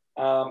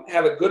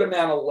have a good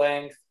amount of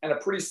length and a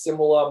pretty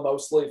similar,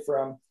 mostly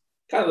from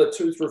kind of the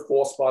 2 through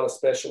 4 spot,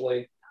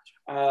 especially.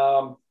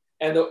 And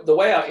the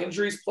way our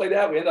injuries played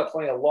out, we ended up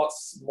playing a lot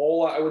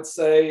smaller, I would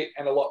say,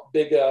 and a lot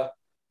bigger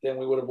than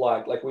we would have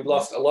liked. Like we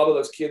lost a lot of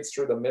those kids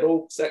through the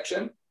middle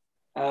section,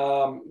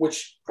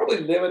 which probably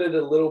limited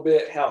a little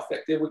bit how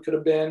effective we could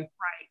have been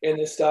in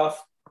this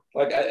stuff.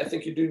 Like I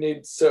think you do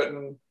need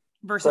certain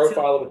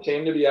profile of a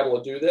team to be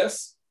able to do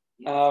this.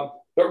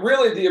 But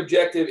really the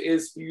objective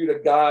is for you to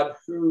guard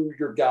who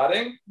you're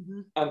guarding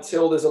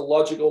until there's a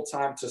logical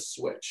time to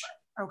switch.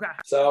 Okay.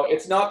 So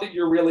it's not that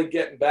you're really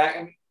getting back,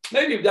 and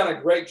maybe you've done a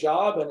great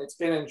job and it's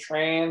been in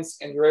trans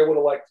and you're able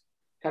to like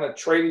kind of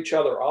trade each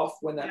other off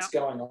when that's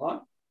going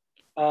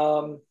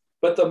on.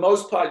 But the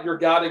most part, you're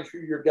guarding who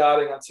you're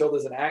guarding until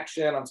there's an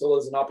action, until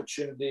there's an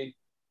opportunity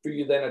for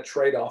you then to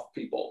trade off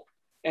people.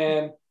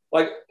 And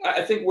like,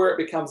 I think where it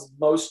becomes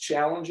most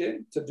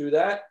challenging to do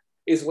that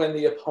is when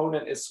the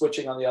opponent is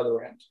switching on the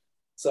other end.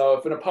 So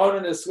if an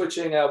opponent is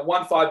switching a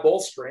 1-5 ball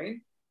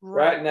screen,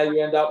 right? Now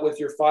you end up with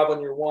your 5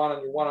 on your 1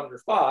 and your 1 on your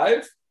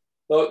 5.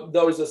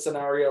 Those are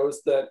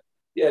scenarios that,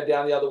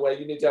 down the other way,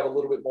 you need to have a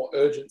little bit more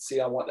urgency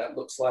on what that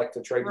looks like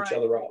to trade each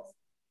other off.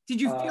 Did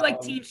you feel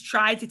like teams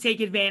tried to take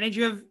advantage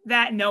of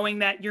that, knowing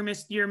that your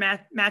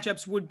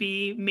matchups would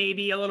be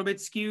maybe a little bit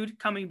skewed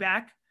coming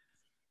back?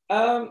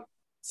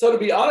 So to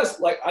be honest,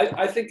 like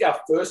I think our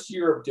first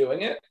year of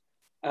doing it,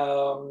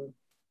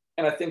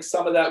 and I think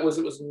some of that was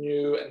it was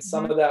new, and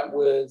some of that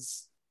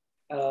was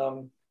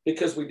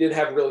because we did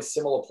have really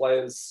similar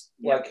players,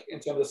 like in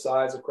terms of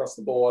size across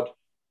the board.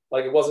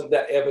 Like it wasn't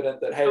that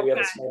evident that, hey, we have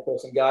a small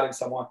person guarding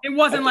someone. It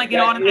wasn't like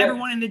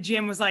everyone in the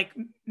gym was like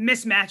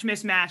mismatch.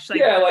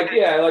 Like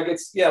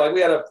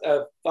we had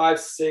a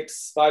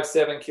 5'6",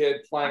 5'7"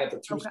 kid playing at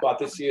the 2 spot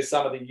this year,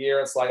 some of the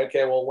year. It's like,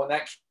 okay, well, when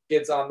that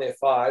kid's on their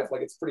 5,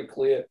 like it's pretty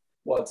clear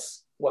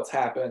what's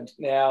happened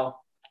now.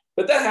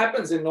 But that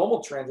happens in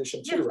normal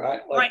transition too,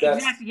 right? Like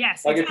exactly.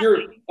 Yes. Like exactly.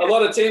 if you're, a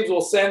lot of teams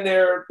will send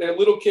their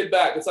little kid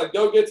back. It's like,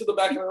 go get to the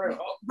back of the rim.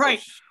 Oh,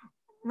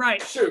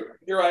 Right. Shoot,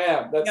 here I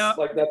am. That's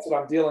what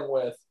I'm dealing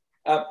with.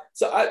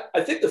 So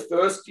I think the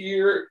first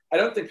year, I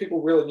don't think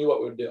people really knew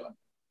what we were doing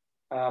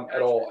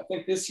at all. I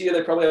think this year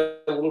they probably had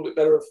a little bit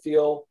better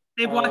feel.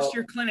 They've watched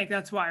your clinic.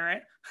 That's why,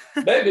 right?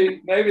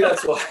 maybe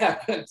that's what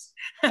happens.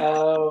 Maybe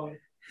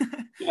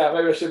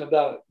I shouldn't have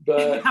done it,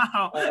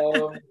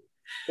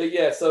 but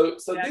yeah. So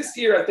this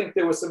year, I think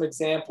there were some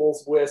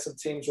examples where some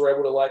teams were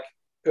able to like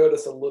hurt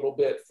us a little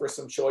bit for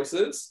some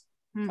choices.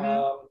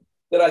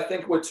 That I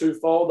think were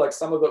twofold. Like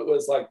some of it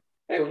was like,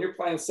 hey, when you're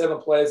playing 7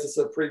 players, it's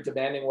a pretty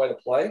demanding way to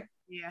play.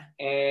 Yeah.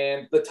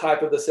 And the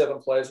type of the 7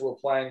 players we're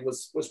playing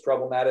was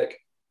problematic,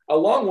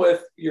 along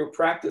with your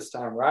practice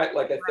time, right?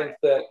 Like I think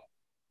that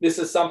this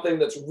is something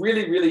that's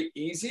really, really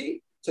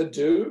easy to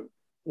do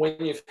when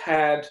you've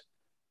had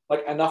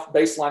like enough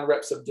baseline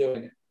reps of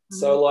doing it.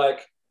 So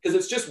like, because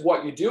it's just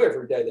what you do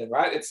every day then,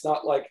 right? It's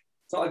not like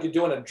you're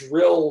doing a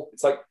drill.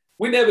 It's like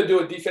we never do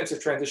a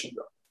defensive transition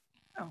drill.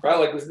 Right?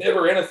 Like there's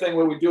never anything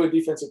where we do a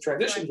defensive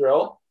transition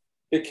drill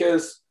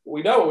because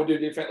we know what we do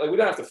defense. Like we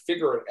don't have to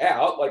figure it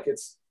out. Like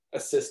it's a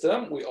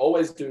system. We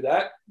always do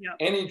that.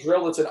 Any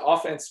drill that's an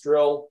offense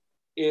drill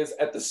is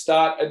at the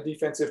start a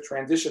defensive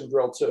transition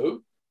drill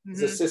too.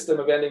 It's a system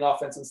of ending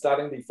offense and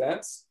starting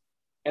defense.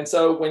 And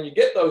so when you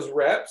get those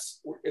reps,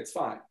 it's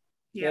fine.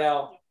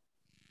 Now,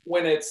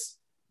 when it's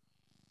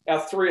our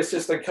 3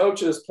 assistant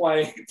coaches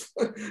playing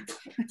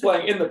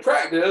in the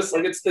practice.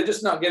 Like they're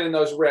just not getting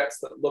those reps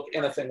that look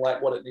anything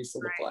like what it needs to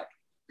look like.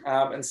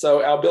 And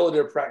so our ability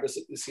to practice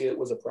it this year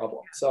was a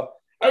problem. So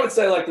I would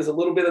say like there's a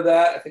little bit of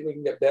that. I think we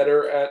can get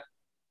better at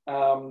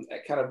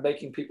kind of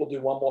making people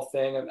do one more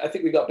thing. And I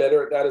think we got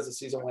better at that as the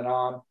season went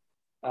on,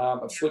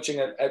 of switching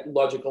at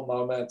logical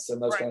moments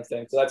and those kind of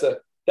things. So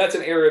that's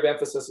an area of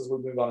emphasis as we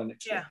move on to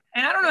next year.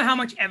 And I don't know how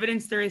much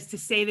evidence there is to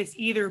say this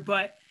either,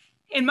 but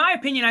in my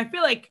opinion, I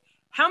feel like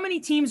how many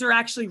teams are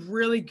actually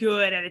really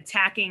good at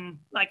attacking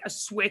like a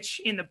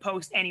switch in the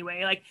post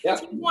anyway? Like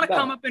teams want to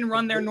come up and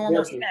run their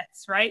normal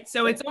sets, right?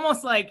 So it's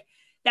almost like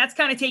that's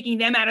kind of taking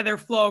them out of their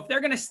flow. If they're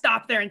going to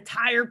stop their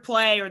entire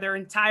play or their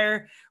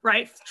entire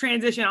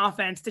transition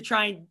offense to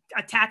try and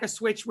attack a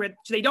switch, which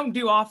they don't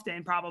do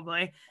often,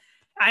 probably.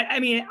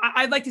 I mean,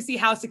 I'd like to see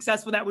how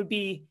successful that would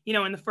be,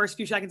 in the first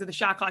few seconds of the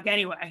shot clock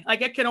anyway.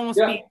 Like it could almost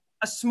be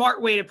a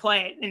smart way to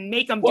play it and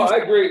make them. Well, I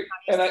agree.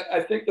 And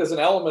I think there's an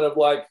element of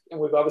like, and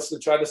we've obviously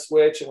tried to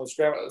switch and we've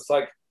scrambled. It's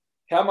like,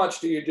 how much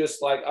do you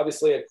just like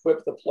obviously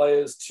equip the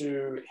players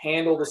to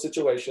handle the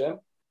situation?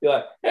 Be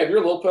like, hey, if you're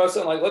a little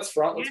person, like let's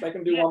make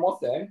them do one more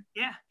thing.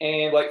 Yeah.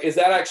 And like, is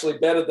that actually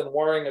better than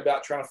worrying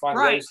about trying to find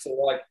ways to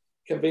like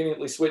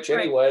conveniently switch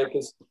anyway?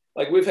 Because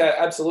like we've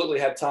absolutely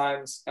had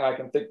times, and I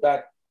can think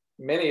back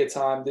many a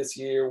time this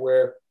year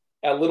where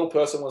our little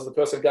person was the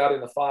person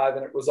guarding the 5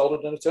 and it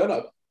resulted in a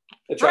turnover.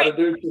 They try to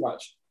do too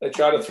much. They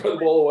try to throw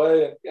the ball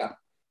away and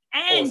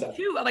And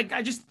too, like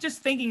I just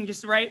thinking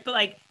but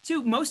like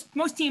too, most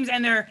teams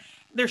end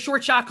their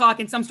short shot clock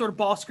in some sort of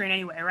ball screen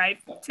anyway, right?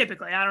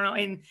 Typically, I don't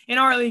know. In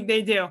our league,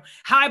 they do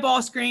high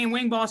ball screen,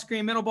 wing ball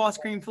screen, middle ball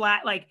screen,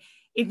 flat. Like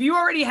if you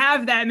already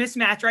have that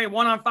mismatch, right?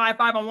 1-on-5,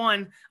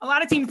 5-on-1, a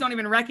lot of teams don't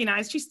even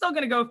recognize she's still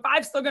going to go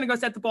 5, still going to go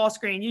set the ball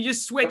screen. You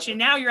just switch and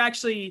now you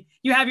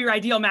have your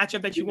ideal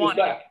matchup that you want.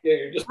 Yeah,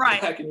 you're just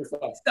back in your 5.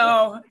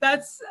 So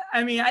that's,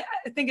 I mean, I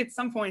think at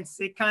some points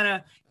it kind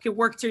of could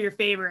work to your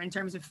favor in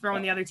terms of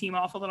throwing the other team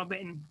off a little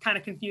bit and kind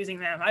of confusing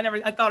them.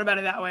 I thought about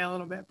it that way a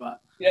little bit, but.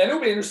 Yeah, and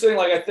it'll be interesting.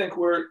 Like, I think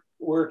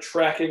we're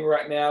tracking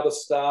right now to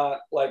start,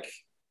 like,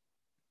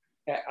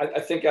 I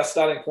think our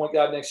starting point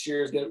guard next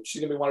year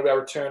she's gonna be one of our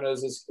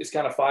returners. Is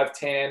kind of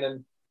 5'10",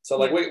 and so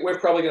like we're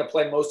probably gonna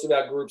play most of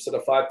our groups that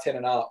are 5'10"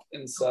 and up.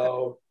 And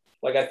so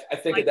like I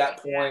think at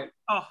that point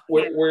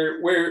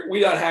we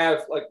don't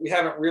have we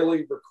haven't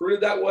really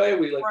recruited that way.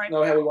 We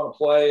know how we want to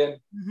play,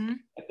 and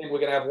I think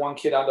we're gonna have one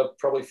kid under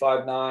probably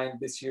 5'9"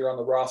 this year on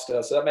the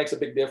roster. So that makes a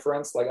big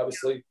difference. Like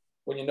obviously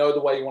when you know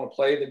the way you want to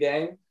play the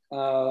game,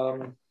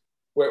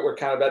 we're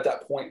kind of at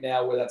that point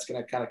now where that's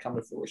gonna kind of come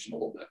to fruition a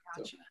little bit.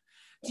 Gotcha.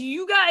 Do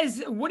you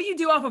guys, what do you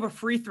do off of a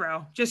free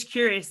throw? Just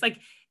curious, like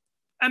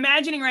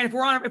imagining, if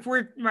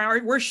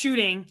we're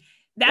shooting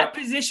that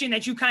position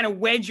that you kind of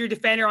wedge your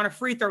defender on a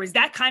free throw, is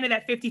that kind of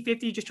that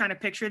 50-50, just trying to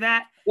picture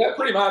that? Yeah,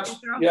 pretty much.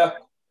 Yeah.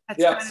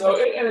 So,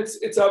 and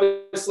it's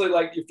obviously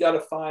like, you've got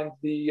to find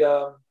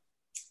the,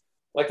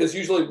 like there's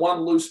usually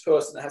one loose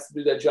person that has to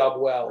do their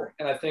job well.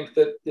 And I think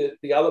that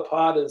the other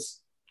part is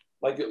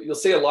like, you'll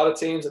see a lot of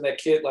teams and their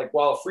kid, like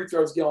while a free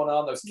throw is going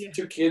on, those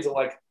 2 kids are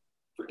like,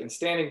 freaking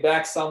standing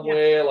back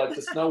somewhere, like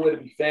just nowhere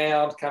to be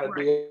found kind of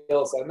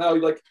deal. So no,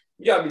 like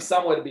you got to be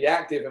somewhere to be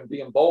active and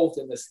be involved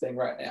in this thing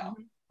right now.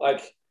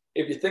 Like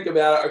if you think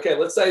about it, okay,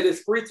 let's say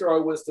this free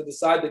throw was to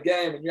decide the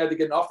game and you had to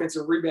get an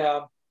offensive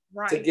rebound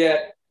to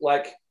get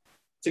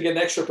an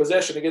extra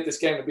possession to get this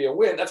game to be a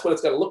win. That's what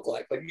it's got to look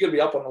like. Like you got to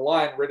be up on the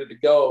line, ready to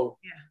go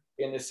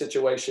in this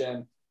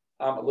situation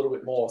a little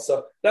bit more.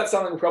 So that's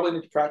something we probably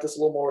need to practice a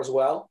little more as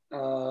well.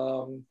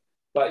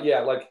 But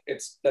yeah, like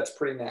that's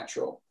pretty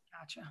natural.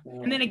 Gotcha.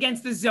 And then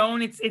against the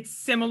zone, it's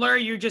similar.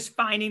 You're just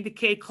finding the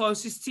kid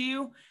closest to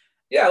you.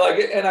 Yeah,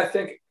 and I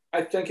think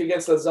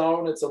against the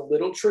zone, it's a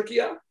little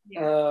trickier.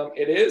 Yeah.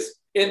 It is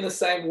in the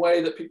same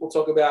way that people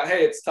talk about,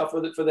 hey, it's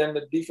tougher for them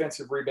to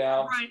defensive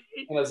rebound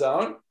in a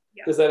zone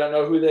because they don't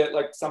know who they're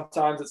like.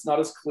 Sometimes it's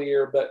not as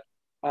clear, but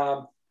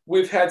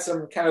we've had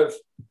some kind of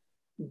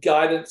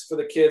guidance for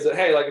the kids that,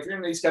 hey, like if you're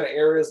in these kind of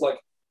areas, like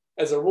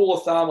as a rule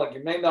of thumb, like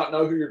you may not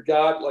know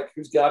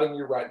who's guarding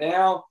you right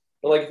now.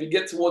 But like if you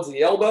get towards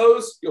the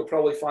elbows, you'll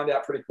probably find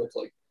out pretty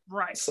quickly.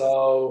 Right.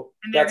 So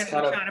and they're going to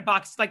be trying to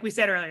box, like we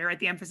said earlier, right?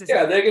 The emphasis.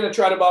 Yeah, they're going to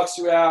try to box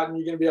you out, and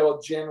you're going to be able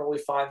to generally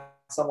find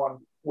someone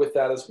with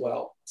that as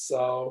well.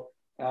 So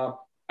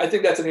I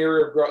think that's an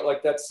area of growth.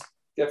 Like that's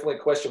definitely a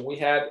question we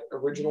had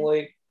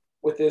originally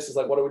with this. Is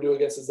like, what do we do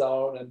against the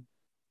zone?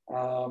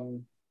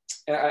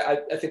 And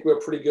I think we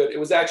were pretty good. It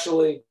was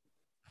actually,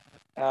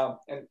 and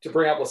to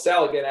bring up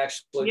LaSalle again,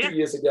 actually 2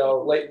 years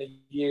ago, late in the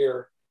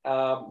year.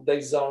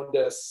 They zoned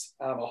us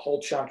a whole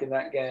chunk in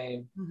that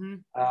game.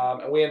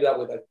 And we ended up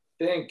with, I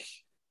think,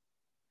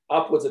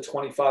 upwards of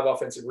 25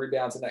 offensive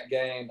rebounds in that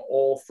game,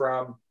 all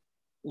from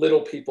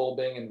little people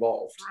being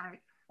involved. Right.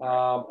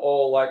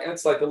 And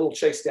it's like the little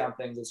chase down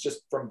things. It's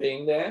just from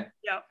being there.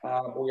 Yep.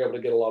 We were able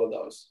to get a lot of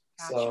those.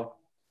 Gotcha.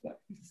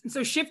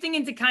 So shifting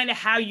into kind of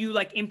how you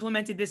like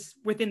implemented this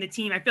within the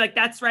team, I feel like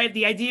that's right.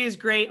 The idea is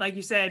great, like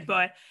you said,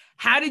 but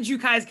how did you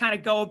guys kind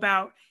of go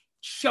about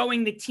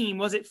showing the team?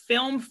 Was it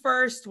filmed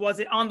first? Was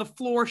it on the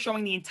floor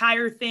showing the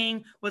entire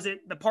thing? Was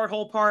it the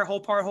whole part,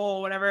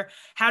 whatever?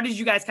 How did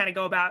you guys kind of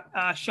go about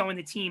showing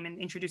the team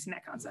and introducing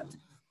that concept?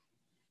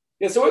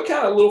 Yeah, so we're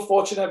kind of a little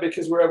fortunate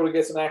because we're able to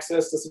get some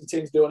access to some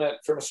teams doing it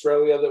from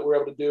Australia that we're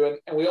able to do.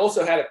 And we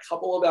also had a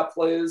couple of our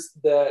players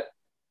that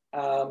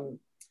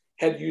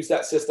had used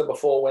that system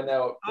before when they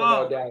were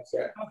down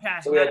there. Okay.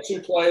 So we had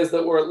 2 players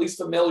that were at least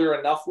familiar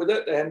enough with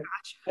it. They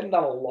hadn't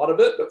done a lot of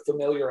it, but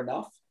familiar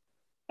enough.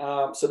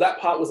 So that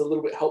part was a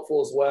little bit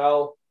helpful as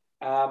well.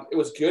 It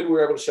was good. We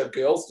were able to show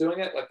girls doing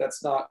it. Like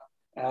that's not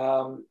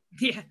often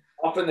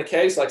the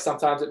case. Like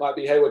sometimes it might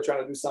be, hey, we're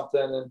trying to do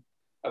something and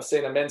I've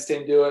seen a men's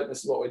team do it. And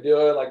this is what we're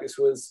doing. Like this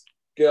was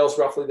girls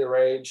roughly their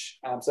age.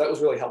 So that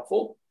was really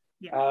helpful.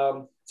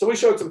 Yeah. So we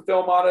showed some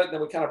film on it and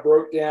then we kind of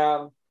broke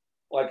down,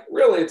 like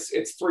really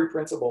it's 3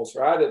 principles,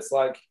 right? It's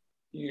like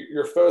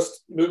your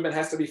first movement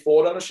has to be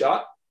forward on a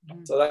shot.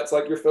 Mm-hmm. So that's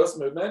like your first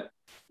movement.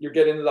 You're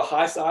getting to the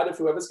high side of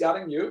whoever's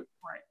guarding you.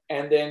 Right.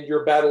 And then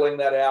you're battling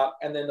that out.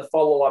 And then the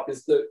follow-up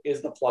is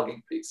the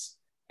plugging piece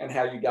and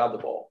how you guard the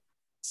ball.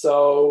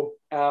 So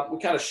we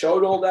kind of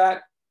showed all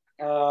that.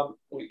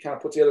 We kind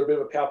of put together a bit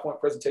of a PowerPoint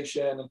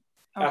presentation. And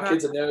our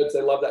kids are nerds.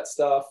 They love that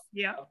stuff.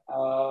 Yeah.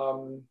 I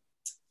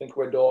think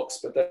we're dorks,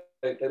 but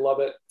they love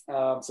it.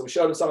 So we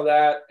showed them some of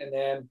that. And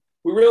then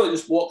we really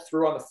just walked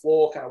through on the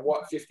floor kind of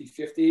what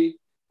 50-50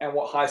 and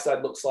what high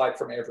side looks like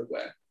from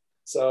everywhere.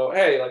 So,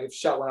 hey, like if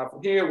shot went out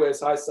from here,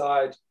 where's high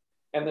side?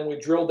 And then we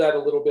drilled that a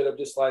little bit of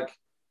just like,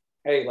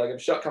 hey, like if a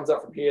shot comes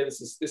up from here,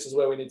 this is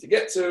where we need to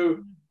get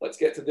to. Let's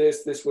get to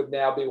this. This would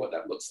now be what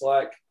that looks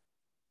like.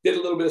 Did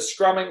a little bit of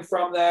scrumming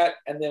from that.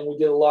 And then we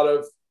did a lot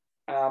of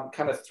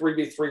kind of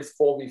 3v3,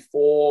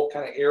 4v4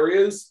 kind of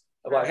areas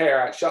of like, hey, all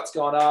right, shot's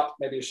gone up.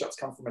 Maybe a shot's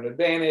come from an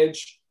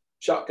advantage.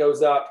 Shot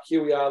goes up.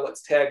 Here we are.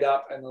 Let's tag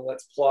up and then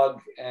let's plug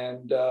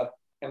and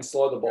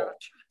slow the ball.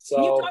 So,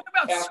 can you talk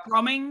about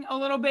scrumming a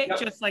little bit? Yep.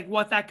 Just like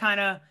what that kind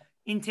of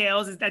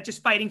entails? Is that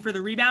just fighting for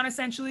the rebound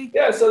essentially?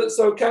 Yeah.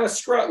 So kind of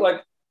scrum,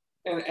 like,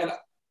 and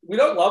we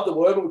don't love the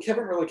word, but we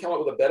haven't really come up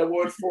with a better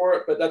word for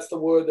it. But that's the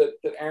word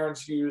that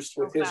Aaron's used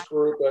with his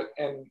group.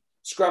 And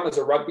scrum is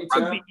a rugby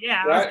term.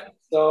 Yeah. Right.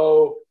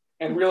 So,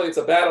 and really it's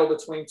a battle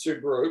between 2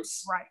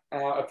 groups. Right.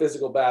 A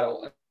physical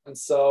battle. And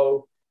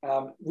so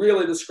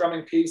really the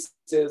scrumming piece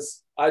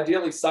is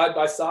ideally side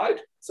by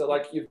side. So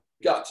like you've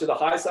got to the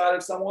high side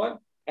of someone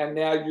and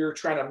now you're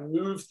trying to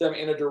move them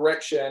in a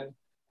direction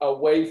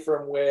away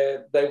from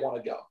where they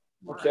want to go.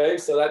 Okay.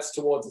 So that's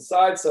towards the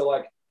side. So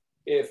like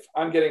if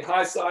I'm getting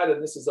high side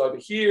and this is over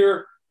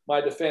here,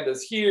 my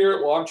defender's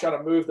here. Well, I'm trying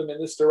to move them in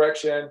this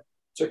direction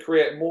to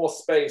create more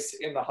space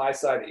in the high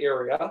side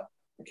area.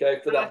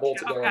 Okay, for that ball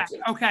to go into.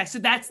 Okay, so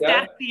that's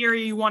the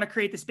area you want to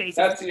create the space.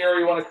 That's the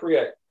area you want to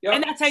create. Yep.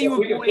 And that's how you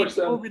avoid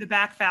over the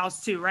back fouls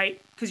too, right?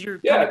 Because you're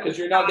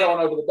not going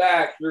over the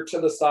back. You're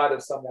to the side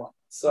of someone.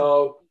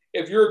 So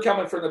if you're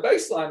coming from the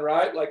baseline,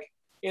 right, like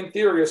in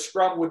theory, a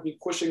scrum would be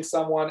pushing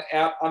someone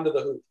out under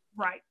the hoop.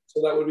 Right.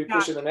 So that would be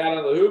pushing them out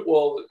under the hoop.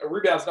 Well, a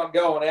rebound's not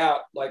going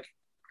out like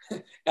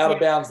out of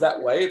bounds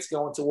that way. It's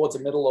going towards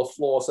the middle of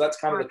floor. So that's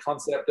kind of the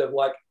concept of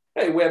like,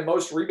 hey, where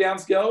most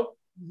rebounds go,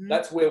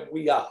 that's where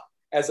we are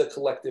as a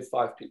collective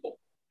 5 people.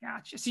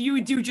 Gotcha. So you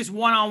would do just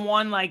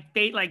one-on-one, like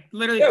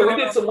literally. Yeah, we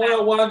did some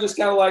one-on-one, just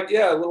kind of like,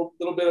 a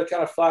little bit of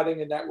kind of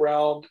fighting in that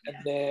realm. And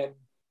then.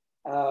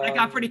 That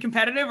got pretty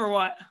competitive or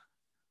what?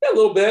 Yeah, a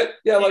little bit.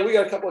 Yeah, like we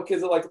got a couple of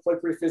kids that like to play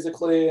pretty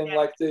physically and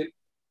like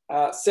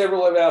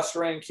several of our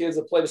Australian kids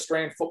have played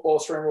Australian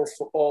rules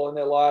football in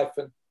their life.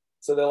 And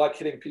so they like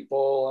hitting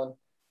people.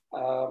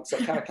 And so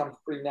it kind of comes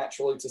pretty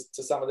naturally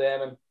to some of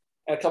them. And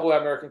a couple of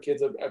our American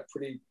kids are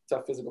pretty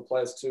tough physical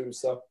players too.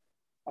 So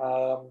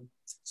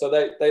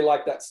they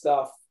like that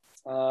stuff.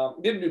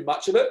 We didn't do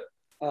much of it.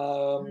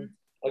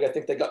 Like I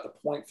think they got the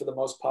point for the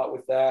most part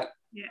with that.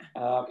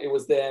 Yeah. It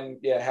was then,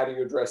 how do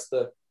you address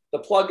the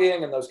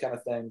plugging and those kind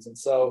of things? And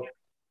so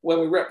when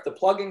we rep the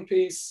plugging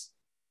piece,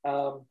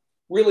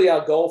 really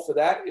our goal for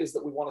that is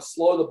that we want to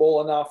slow the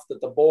ball enough that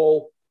the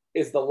ball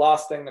is the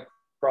last thing to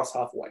cross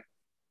halfway.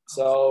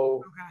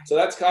 So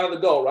that's kind of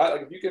the goal, right?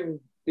 Like if you can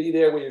be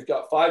there where you've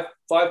got five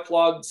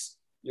plugs,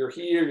 you're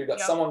here, you've got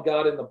someone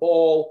guarding the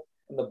ball,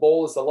 and the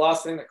ball is the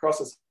last thing that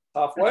crosses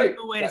halfway.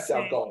 That's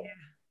our goal.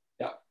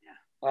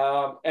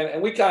 Yeah.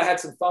 And we kind of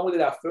had some fun with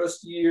it our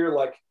first year.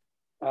 Like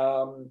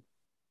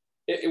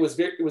it was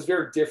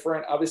very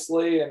different,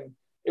 obviously, and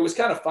it was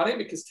kind of funny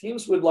because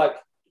teams would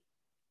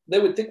they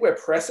would think we're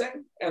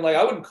pressing, and like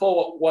I wouldn't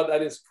call what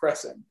that is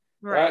pressing,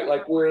 right?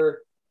 Like we're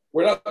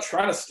not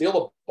trying to steal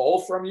the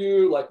ball from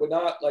you. Like we're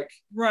not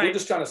we're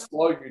just trying to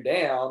slow you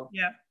down.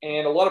 Yeah.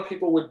 And a lot of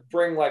people would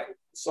bring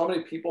so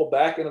many people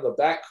back into the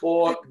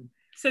backcourt.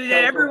 So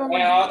that everyone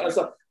out. And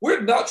so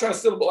we're not trying to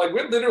steal the ball. Like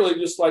we're literally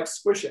just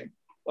squishing.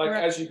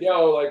 As you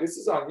go, this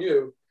is on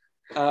you.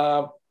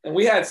 And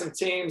we had some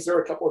teams. There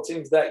were a couple of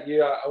teams that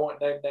year. I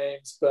won't name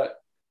names,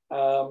 but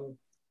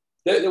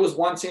there was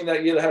one team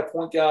that year that had a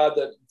point guard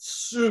that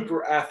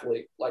super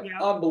athlete,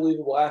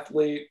 unbelievable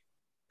athlete,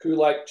 who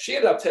like she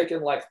ended up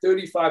taking like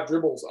 35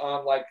 dribbles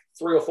on like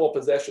 3 or 4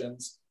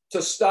 possessions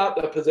to start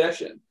the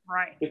possession,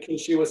 right? Because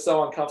she was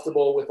so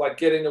uncomfortable with like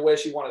getting to where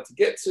she wanted to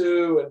get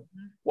to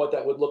and what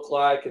that would look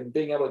like, and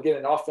being able to get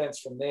an offense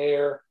from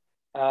there.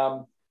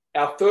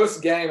 Our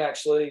first game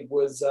actually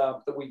was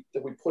that we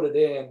put it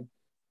in.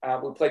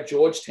 We played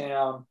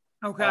Georgetown.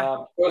 Okay.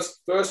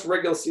 First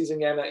regular season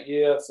game that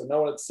year, so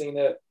no one had seen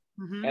it.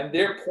 Mm-hmm.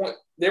 And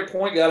their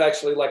point guard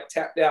actually like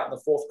tapped out in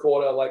the fourth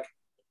quarter, like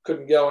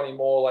couldn't go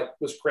anymore, like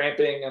was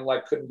cramping and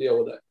like couldn't deal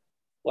with it,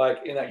 like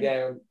in that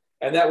game.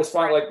 And that was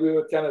fine. Like we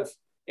were kind of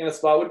in a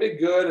spot, we'd been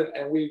good,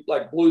 and we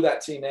like blew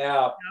that team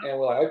out, and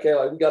we're like, okay,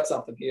 like we got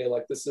something here.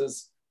 Like this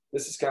is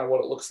kind of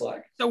what it looks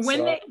like. So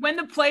when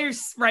the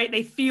players, right,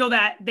 they feel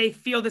the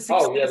success.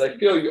 Oh yeah, they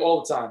feel you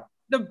all the time.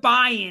 The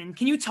buy-in.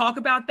 Can you talk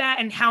about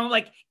that and how,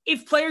 like,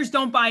 if players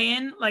don't buy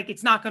in, like,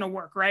 it's not going to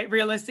work, right?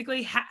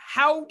 Realistically,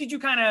 how did you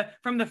kind of,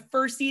 from the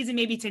first season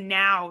maybe to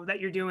now that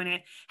you're doing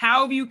it,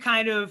 how have you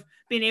kind of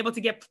been able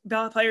to get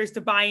the players to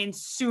buy in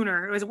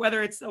sooner?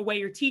 Whether it's the way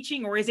you're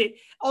teaching, or is it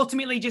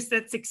ultimately just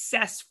that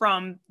success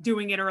from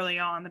doing it early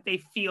on that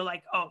they feel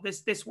like, oh,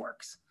 this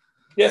works?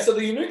 Yeah, so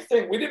the unique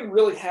thing, we didn't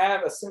really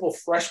have a single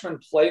freshman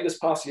play this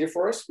past year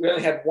for us. We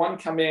only had one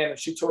come in, and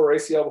she tore her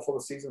ACL before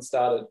the season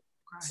started.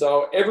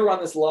 So everyone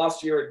this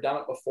last year had done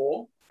it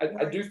before.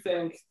 I do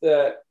think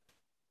that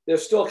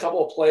there's still a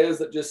couple of players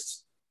that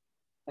just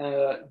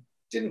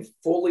didn't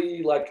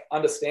fully like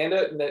understand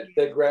it, and that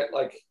they're great.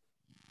 Like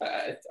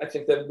I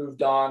think they've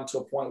moved on to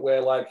a point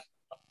where, like,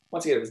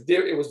 once again,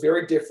 it was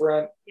very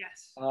different.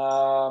 Yes.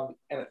 And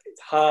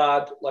it's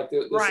hard. Like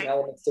there's some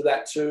elements to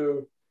that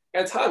too.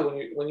 And it's hard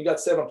when you got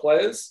 7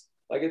 players.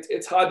 Like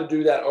it's hard to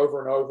do that over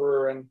and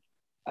over. And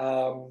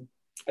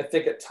I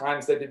think at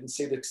times they didn't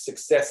see the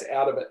success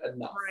out of it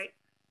enough.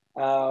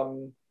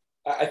 Right.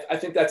 I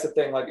think that's the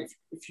thing. Like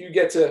if you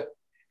get to,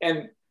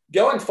 and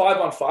going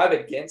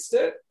 5-on-5 against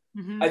it,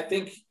 I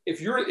think if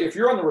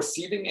you're on the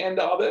receiving end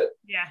of it,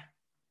 yeah,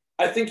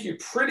 I think you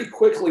pretty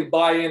quickly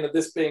buy into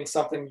this being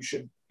something you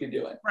should be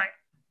doing. Right.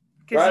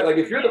 Right. Like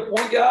if you're the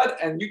point guard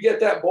and you get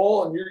that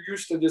ball and you're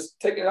used to just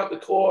taking it up the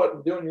court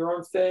and doing your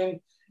own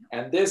thing,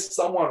 and there's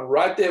someone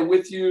right there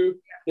with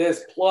you, there's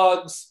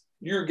plugs,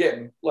 you're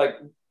getting like,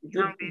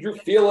 you're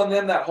feeling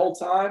them that whole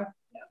time.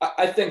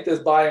 I think there's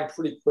buy-in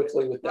pretty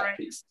quickly with that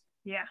piece.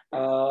 Yeah.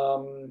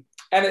 And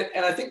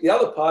I think the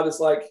other part is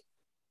like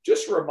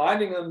just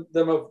reminding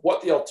them of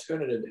what the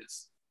alternative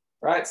is,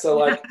 right? So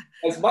like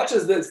as much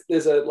as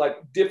there's a like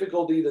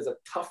difficulty, there's a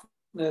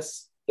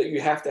toughness that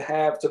you have to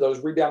have to those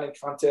rebounding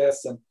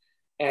contests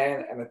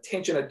and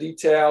attention to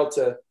detail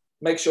to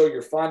make sure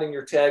you're finding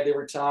your tag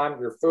every time,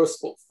 your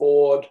first foot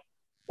forward,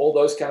 all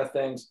those kind of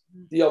things.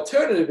 The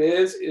alternative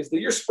is that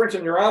you're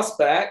sprinting your ass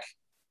back,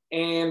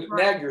 and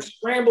now you're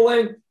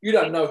scrambling. You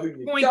don't know who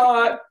you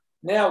got.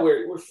 Now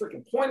we're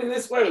freaking pointing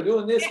this way. We're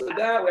doing this or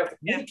that. We have to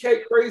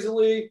communicate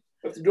crazily.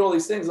 We have to do all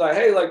these things like,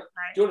 hey, like,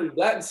 do you want to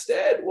do that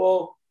instead?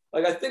 Well,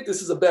 like, I think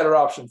this is a better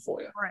option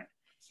for you. Right.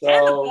 So,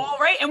 and the ball,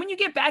 right? And when you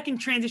get back in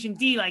transition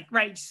D, like,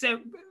 right, so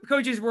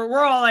coaches,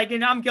 we're all like,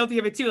 and I'm guilty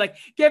of it too, like,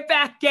 get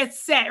back, get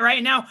set, right?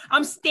 And now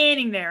I'm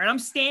standing there, and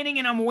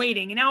I'm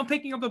waiting, and now I'm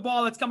picking up the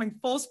ball that's coming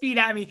full speed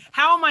at me.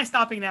 How am I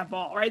stopping that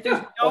ball, right?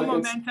 There's no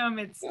momentum.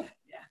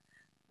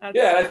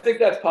 I think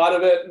that's part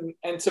of it.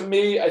 And to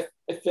me, I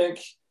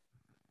think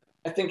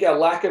our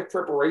lack of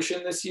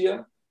preparation this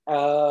year,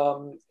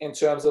 in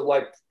terms of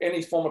like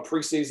any form of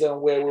preseason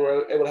where we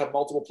were able to have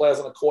multiple players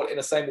on the court in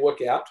the same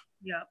workout,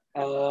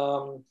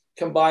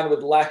 combined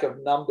with lack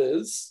of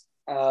numbers,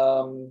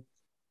 kind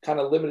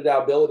of limited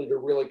our ability to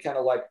really kind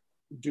of like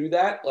do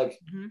that. Like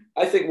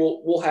I think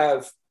we'll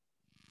have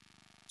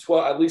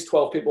at least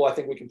 12 people I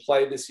think we can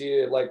play this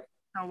year, like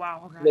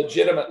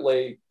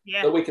legitimately,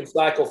 that we can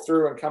cycle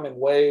through and come in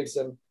waves.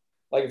 And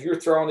like if you're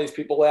throwing these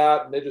people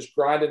out and they're just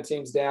grinding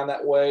teams down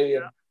that way,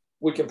 and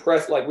we can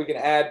press, like we can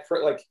add,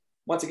 like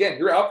once again,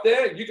 you're up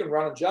there, you can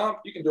run and jump,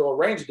 you can do a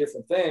range of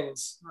different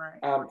things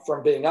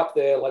from being up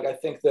there. Like I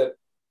think that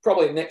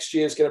probably next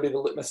year is going to be the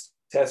litmus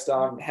test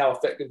on how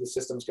effective the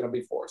system is going to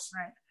be for us.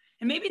 Right.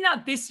 And maybe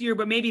not this year,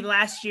 but maybe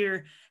last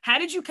year, how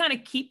did you kind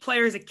of keep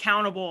players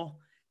accountable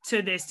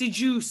to this? Did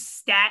you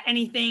stat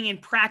anything in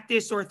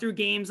practice or through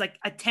games, like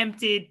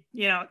attempted,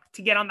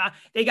 to get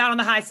they got on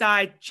the high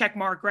side, check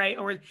mark, right?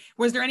 Or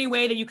was there any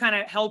way that you kind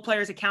of held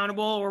players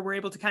accountable, or were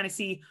able to kind of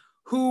see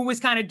who was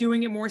kind of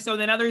doing it more so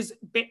than others,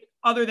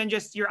 other than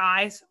just your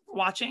eyes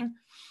watching?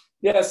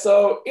 Yeah,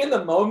 so in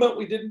the moment,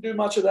 we didn't do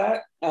much of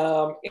that.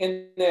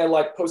 In their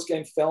like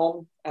post-game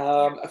film,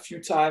 a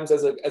few times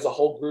as a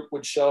whole group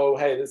would show,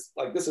 hey, this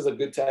is a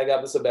good tag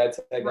up, this is a bad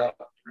tag up,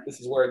 this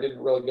is where it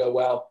didn't really go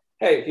well.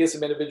 Hey, here's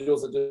some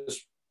individuals that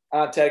just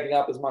aren't tagging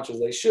up as much as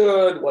they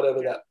should,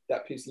 whatever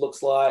that piece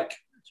looks like.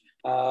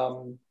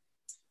 And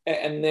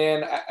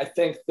then I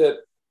think that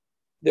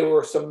there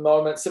were some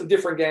moments, some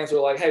different games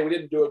where like, hey, we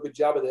didn't do a good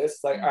job of this.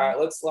 Like, all right,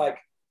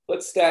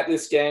 let's stat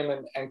this game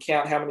and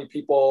count how many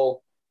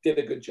people did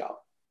a good job.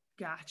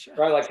 Gotcha.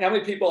 Right? Like how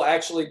many people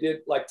actually did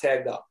like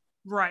tagged up.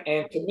 Right.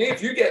 And to me,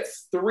 if you get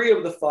 3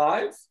 of the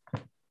 5,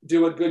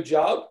 do a good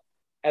job,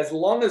 as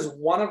long as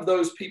one of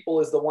those people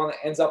is the one that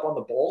ends up on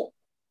the ball,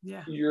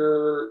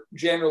 you're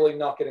generally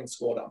not getting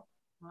scored on.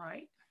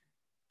 Right.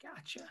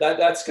 Gotcha.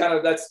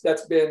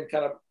 That's been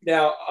kind of,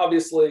 now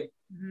obviously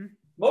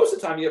most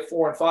of the time you get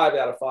 4 and 5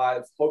 out of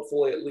 5,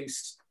 hopefully at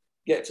least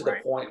get to the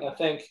point. And I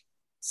think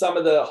some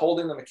of the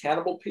holding them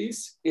accountable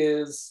piece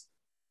is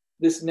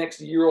this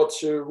next year or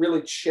two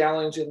really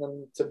challenging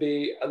them to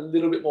be a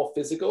little bit more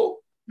physical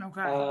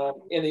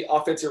in the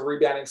offensive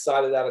rebounding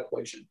side of that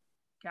equation.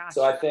 Gotcha.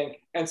 So I think,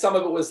 and some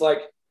of it was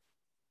like,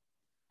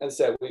 as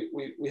I said,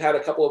 we had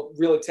a couple of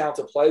really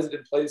talented players that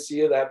didn't play this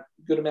year that have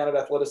a good amount of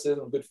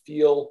athleticism, good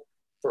feel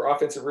for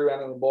offensive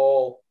rebounding the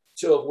ball,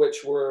 2 of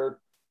which were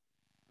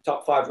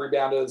top 5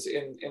 rebounders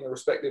in the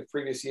respective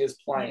previous years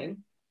playing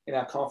in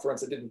our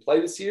conference that didn't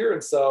play this year.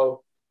 And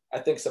so I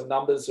think some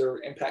numbers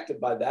are impacted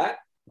by that.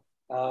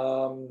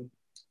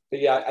 But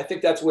yeah, I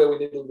think that's where we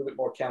need a little bit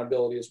more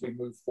accountability as we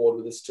move forward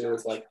with this too.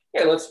 It's like,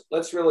 hey,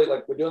 let's really,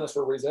 like, we're doing this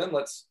for a reason.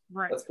 Let's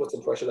put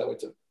some pressure that way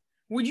too.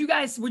 Would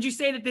you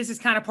say that this is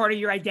kind of part of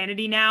your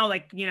identity now?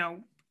 Like, you know,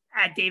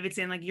 at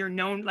Davidson, like you're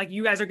known, like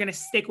you guys are going to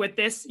stick with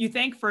this, you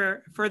think,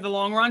 for the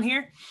long run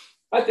here?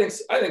 I think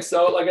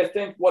so. Like, I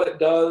think what it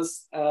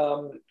does,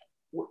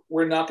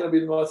 we're not going to be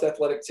the most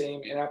athletic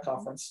team in our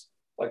conference.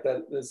 Like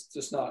that, there's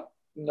just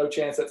no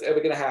chance that's ever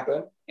going to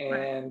happen.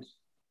 And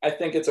I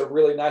think it's a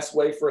really nice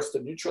way for us to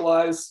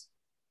neutralize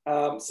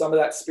some of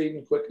that speed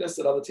and quickness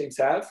that other teams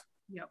have.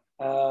 Yep.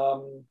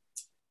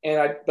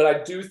 But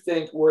I do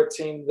think we're a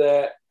team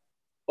that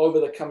over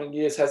the coming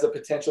years has the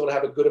potential to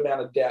have a good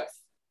amount of depth.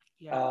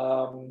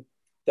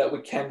 That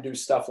we can do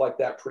stuff like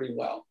that pretty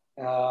well.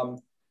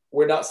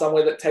 We're not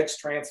somewhere that takes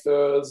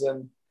transfers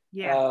and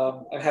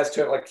has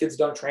to, like, kids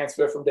don't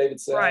transfer from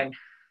Davidson. Right.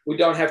 We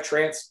don't have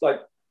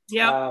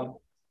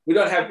we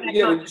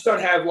just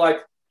don't have like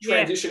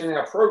transition in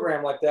our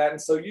program like that.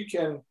 And so you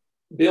can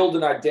build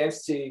an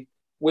identity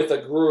with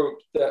a group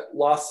that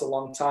lasts a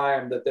long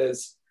time, that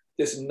there's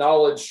this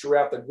knowledge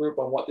throughout the group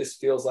on what this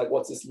feels like,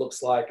 what this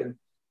looks like. And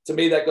to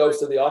me, that goes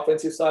to the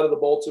offensive side of the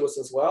ball to us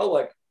as well.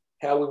 Like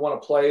how we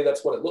want to play,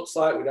 that's what it looks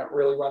like. We don't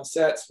really run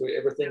sets.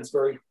 Everything's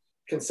very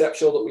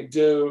conceptual that we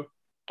do.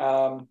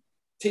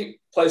 Team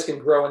players can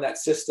grow in that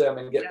system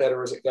and get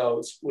better as it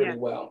goes really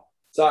well.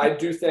 So I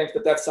do think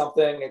that that's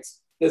something.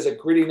 There's a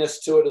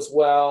grittiness to it as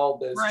well.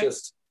 There's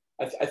just,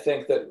 I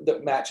think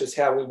that matches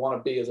how we want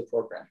to be as a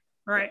program.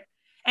 Right.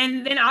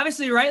 And then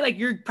obviously, like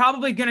you're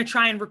probably going to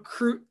try and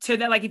recruit to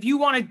that. Like if you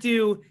want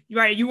to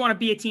you want to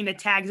be a team that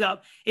tags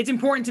up, it's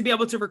important to be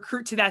able to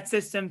recruit to that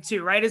system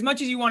too, right? As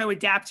much as you want to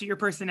adapt to your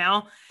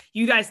personnel,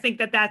 you guys think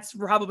that that's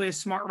probably a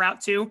smart route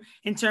too,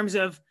 in terms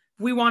of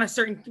we want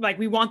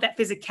that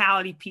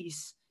physicality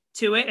piece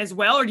to it as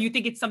well? Or do you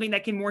think it's something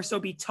that can more so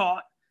be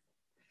taught?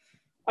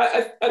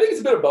 I think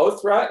it's a bit of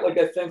both, right? Like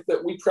I think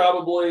that we're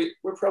probably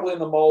in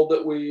the mold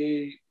that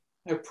we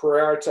have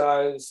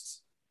prioritized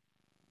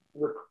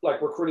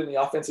recruiting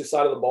the offensive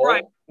side of the ball.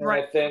 And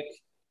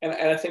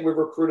I think we've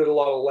recruited a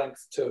lot of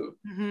length too,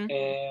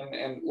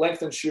 and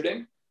length and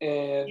shooting.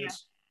 And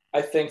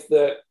I think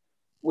that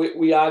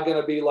we are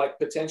going to be like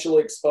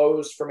potentially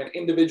exposed from an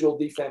individual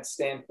defense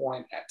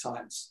standpoint at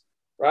times,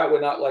 right? We're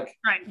not like,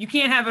 you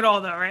can't have it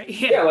all though, right?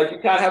 Like you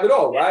can't have it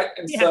all, right?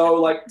 And so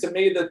like, to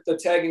me, the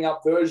tagging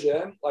up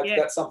version,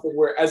 that's something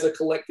where as a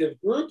collective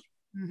group,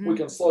 we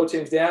can slow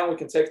teams down. We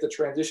can take the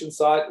transition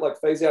side,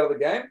 like phase out of the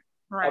game.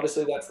 Right.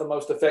 Obviously, that's the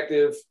most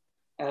effective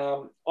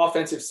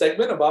offensive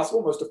segment of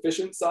basketball, most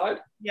efficient side.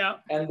 Yeah.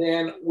 And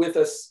then with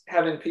us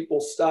having people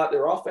start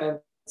their offense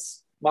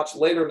much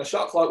later in the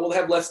shot clock, we'll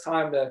have less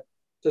time to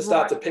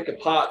start to pick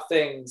apart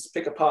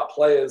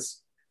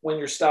players when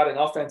you're starting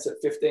offense at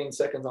 15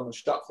 seconds on the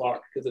shot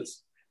clock, because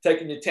it's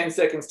taking you 10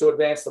 seconds to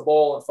advance the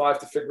ball and 5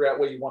 to figure out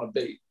where you want to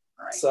be.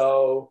 Right.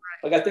 So,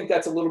 I think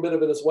that's a little bit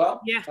of it as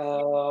well. Yeah.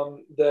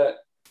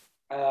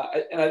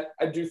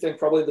 I do think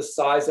probably the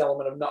size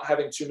element of not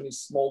having too many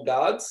small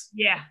guards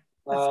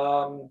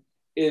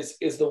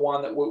is the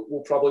one that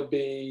we'll probably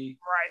be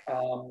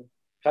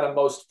kind of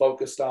most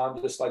focused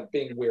on, just like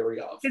being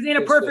wary of. Because in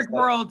a perfect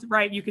world,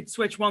 you could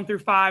switch 1 through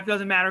 5,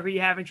 doesn't matter who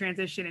you have in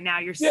transition, and now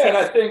you're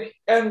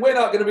and we're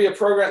not going to be a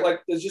program, like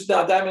there's just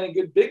not that many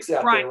good bigs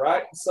out there,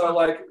 right? So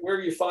like where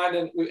are you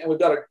finding, and we've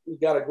got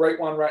a great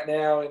one right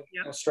now in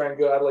Australian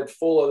Good Adelaide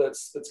Fuller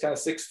that's kind of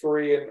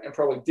 6'3" and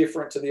probably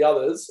different to the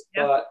others,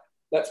 but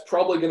that's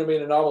probably going to be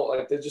an anomaly.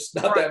 Like there's just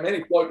not that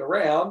many floating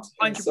around.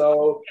 And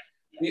so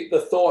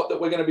the thought that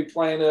we're going to be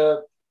playing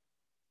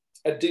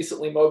a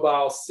decently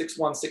mobile 6'1",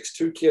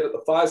 6'2" kid at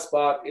the 5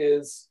 spot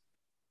is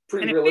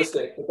pretty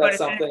realistic. That's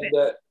something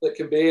that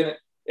can be, and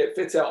it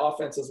fits our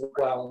offense as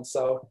well. And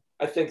so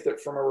I think that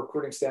from a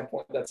recruiting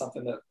standpoint, that's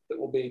something that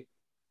will be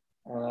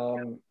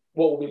what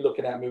we'll be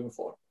looking at moving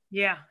forward.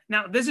 Yeah.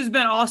 Now, this has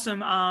been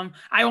awesome.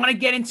 I want to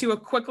get into a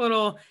quick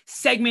little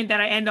segment that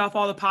I end off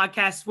all the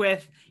podcasts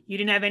with. You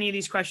didn't have any of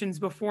these questions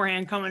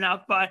beforehand coming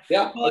up, but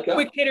a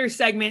quick hitter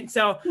segment.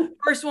 So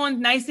first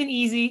one, nice and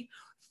easy.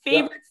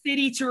 Favorite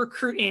city to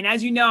recruit in?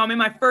 As you know, I'm in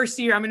my first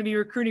year. I'm going to be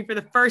recruiting for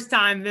the first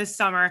time this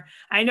summer.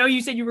 I know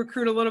you said you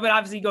recruit a little bit.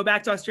 Obviously, you go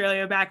back to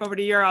Australia, back over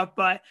to Europe.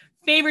 But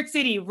favorite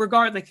city,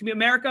 regardless, could be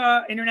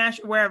America,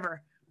 international,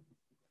 wherever.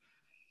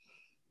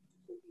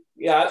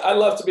 Yeah, I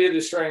love to be at the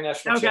Australian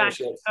National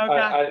Championships.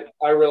 Okay.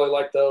 I really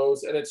like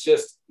those. And it's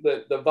just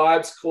the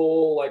vibe's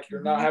cool. Like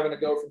you're not having to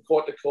go from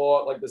court to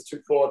court. Like there's 2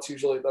 courts,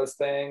 usually those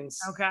things.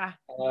 Okay.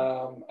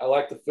 I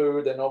like the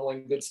food. They're normally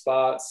in good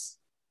spots,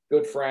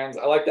 good friends.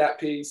 I like that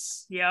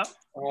piece. Yep.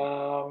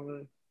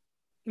 Give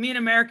me an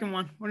American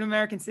one. What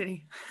American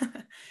city?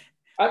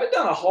 I haven't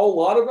done a whole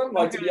lot of them.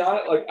 Like to be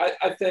honest, like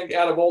I think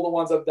out of all the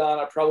ones I've done,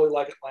 I probably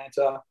like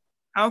Atlanta.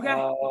 Okay.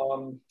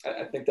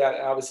 I think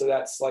that obviously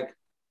that's like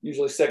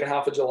usually second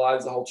half of July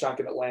is a whole chunk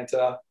in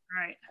Atlanta.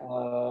 Right.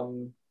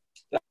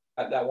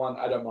 That one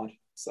I don't mind.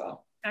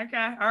 So.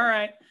 Okay. All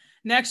right.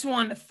 Next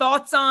one.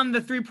 Thoughts on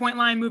the 3-point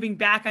line moving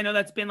back? I know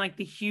that's been like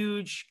the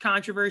huge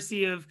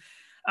controversy of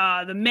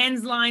the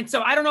men's line.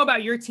 So I don't know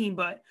about your team,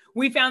 but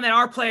we found that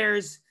our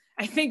players,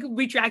 I think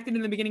we tracked it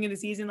in the beginning of the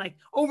season, like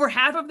over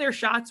half of their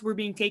shots were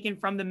being taken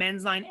from the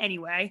men's line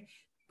anyway.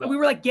 But we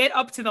were like, get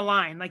up to the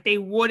line. Like they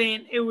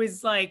wouldn't. It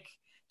was like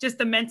just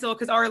the mental,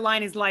 because our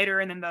line is lighter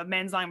and then the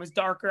men's line was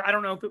darker. I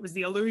don't know if it was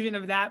the illusion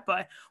of that,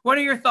 but what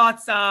are your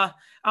thoughts on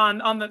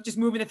the just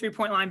moving the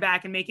 3-point line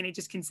back and making it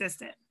just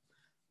consistent?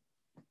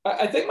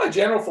 I think my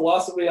general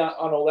philosophy on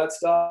all that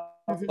stuff,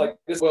 like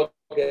this world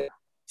game.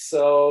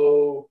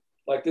 So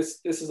like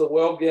this is a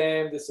world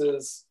game.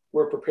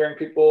 We're preparing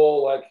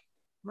people like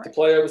to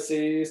play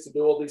overseas, to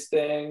do all these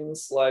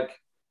things, like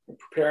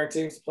preparing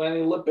teams to play in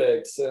the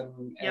Olympics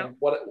and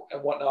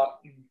whatnot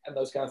and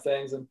those kind of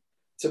things. And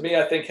to me,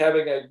 I think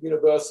having a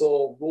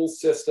universal rule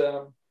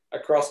system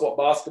across what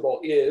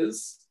basketball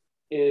is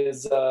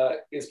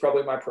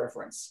probably my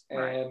preference.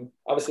 And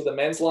obviously the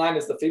men's line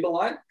is the FIBA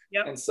line.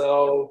 Yep. And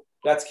so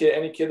that's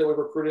any kid that we've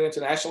recruited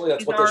internationally,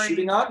 that's what they're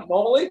shooting on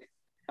normally.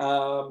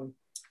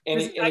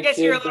 I guess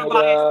you're a little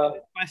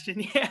biased in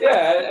this question.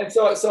 Yeah. And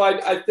so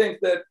I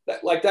think that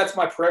like, that's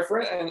my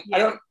preference. And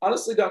I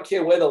honestly don't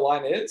care where the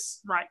line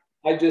is. Right.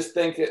 I just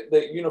think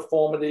that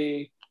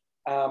uniformity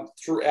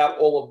throughout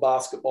all of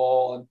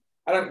basketball, and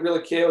I don't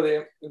really care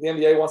whether the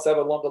NBA wants to have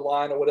a longer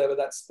line or whatever.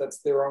 That's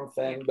their own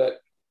thing. But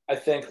I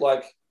think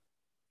like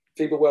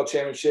FIBA World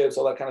Championships,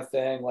 all that kind of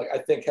thing. Like I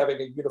think having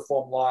a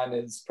uniform line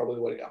is probably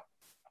the way to go.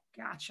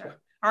 Gotcha.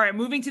 All right,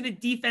 moving to the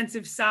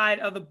defensive side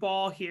of the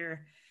ball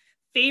here.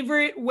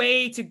 Favorite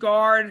way to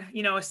guard,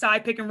 a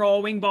side pick and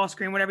roll, wing ball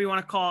screen, whatever you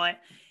want to call it.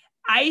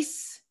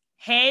 Ice,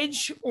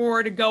 hedge,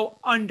 or to go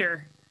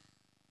under?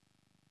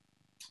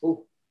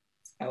 Ooh,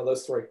 out of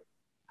those 3.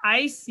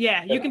 Ice,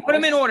 yeah. You can put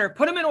them in order.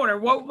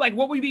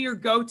 What would be your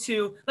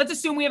go-to? Let's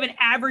assume we have an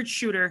average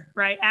shooter,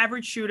 right?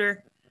 Average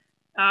shooter.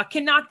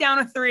 Can knock down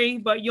a 3,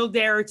 but you'll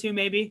dare or 2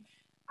 maybe.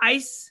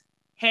 Ice,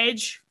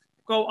 hedge,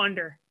 go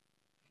under.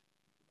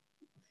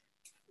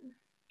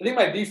 I think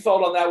my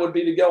default on that would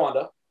be to go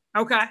under.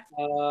 Okay.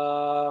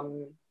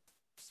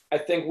 I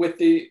think with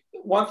the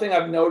one thing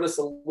I've noticed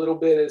a little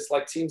bit is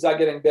like teams are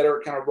getting better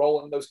at kind of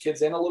rolling those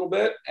kids in a little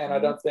bit. And I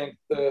don't think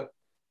the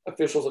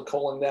officials are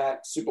calling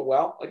that super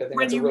well. Like I think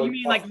that's a really you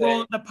mean like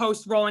the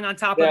post rolling on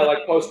top of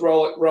like post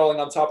rolling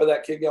on top of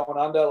that kid going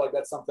under. Like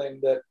that's something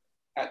that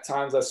at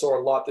times I saw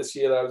a lot this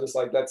year that I was just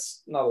like,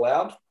 that's not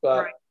allowed.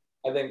 But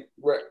I think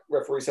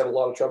referees had a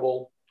lot of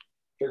trouble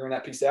figuring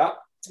that piece out.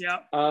 Yeah.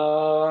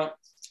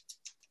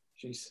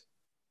 Jeez.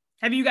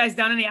 Have you guys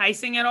done any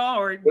icing at all?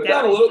 Or we've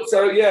done a little.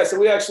 So we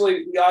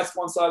iced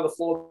one side of the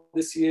floor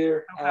this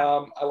year. Okay.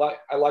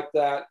 I like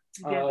that.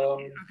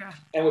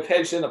 And we've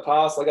hedged in the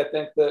past. Like I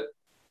think that,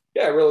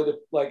 really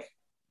like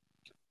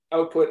I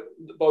would put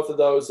both of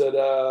those at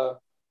 2A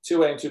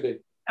and 2B.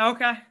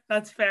 Okay,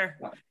 that's fair.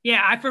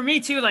 Yeah, for me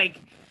too. Like,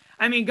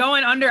 I mean,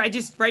 going under,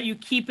 you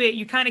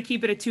kind of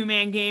keep it a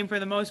 2-man game for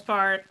the most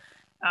part.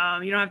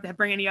 You don't have to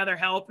bring any other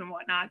help and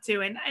whatnot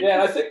too. And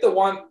I think the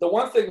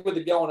one thing with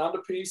the going under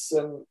piece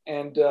and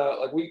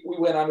like we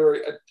went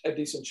under a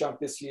decent chunk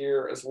this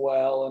year as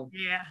well.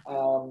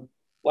 And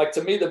like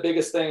to me, the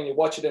biggest thing, you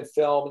watch it in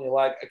film and you're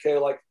like, okay,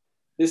 like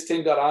this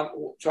team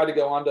tried to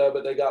go under,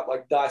 but they got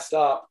like diced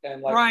up,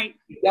 and like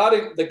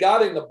guarding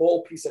the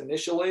ball piece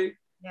initially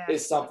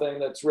is something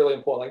that's really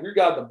important. Like you're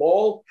guarding the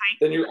ball,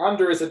 then your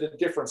under is at a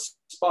different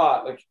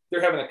spot. Like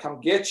they're having to come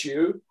get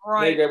you.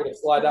 Right. You're able to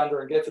slide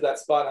under and get to that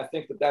spot. And I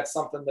think that's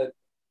something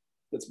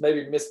that's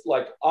maybe missed,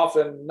 like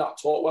often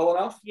not taught well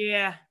enough.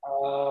 Yeah.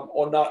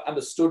 Or not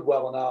understood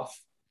well enough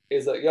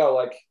is that,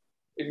 like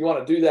if you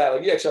want to do that,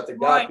 like you actually have to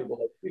guard people.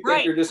 Like, you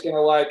think you're just going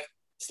to like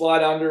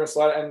slide under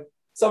and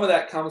some of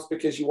that comes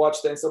because you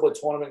watch the NCAA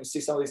tournament and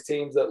see some of these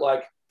teams that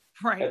like,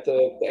 at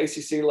the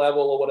ACC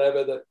level or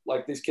whatever, that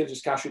like these kids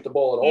just can't shoot the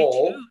ball at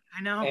all. Too.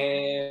 I know.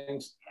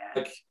 And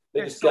like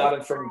they're just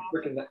guarding from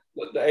freaking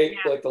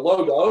like the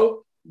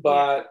logo.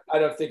 But I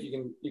don't think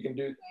you can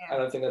do. I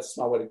don't think that's a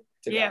smart way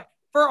to go.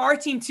 For our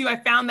team too, I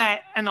found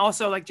that, and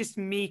also like just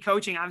me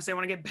coaching, obviously I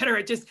want to get better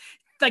at just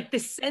like the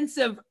sense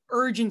of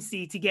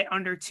urgency to get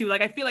under too.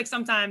 Like I feel like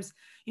sometimes,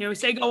 we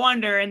say go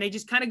under and they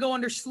just kind of go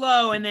under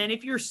slow. And then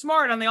if you're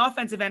smart on the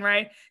offensive end,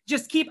 right,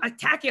 just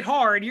attack it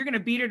hard. You're going to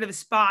beat her to the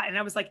spot. And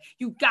I was like,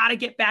 you got to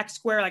get back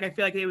square. Like I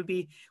feel like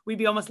we'd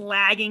be almost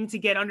lagging to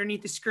get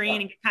underneath the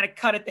screen and get kind of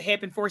cut at the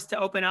hip and forced to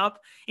open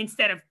up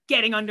instead of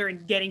getting under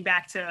and getting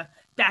back to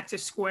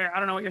square. I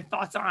don't know what your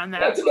thoughts are on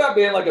that. That's about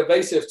being like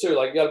evasive too.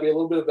 Like you got to be a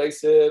little bit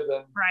evasive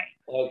and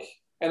right.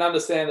 And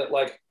understand that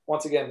like,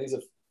 once again, these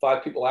are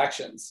 5 people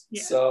actions.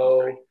 Yeah.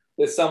 So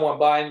there's someone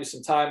buying you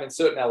some time in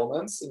certain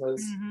elements, and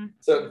there's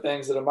certain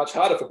things that are much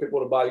harder for people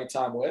to buy you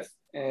time with.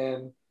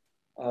 And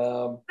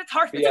that's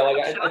hard. Yeah,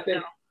 like I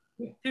think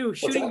too,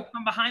 shooting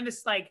from behind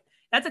this, like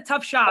that's a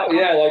tough shot. Oh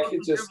yeah, like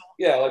it just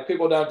like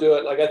people don't do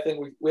it. Like I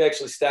think we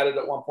actually started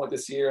at one point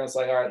this year, and it's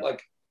like, all right,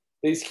 like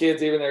these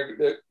kids,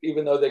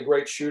 even though they're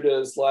great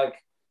shooters, like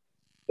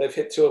they've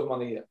hit 2 of them on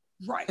the year.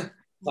 Right.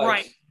 Like,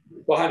 right.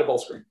 Behind a ball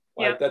screen.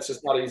 Like that's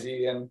just not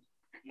easy. And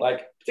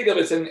like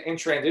particularly if it's in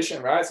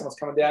transition, right? Someone's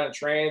coming down in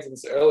trains and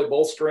it's an early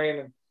ball screen,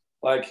 and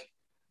like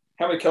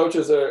how many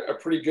coaches are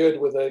pretty good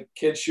with a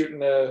kid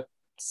shooting a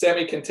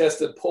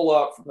semi-contested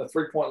pull-up from the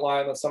 3-point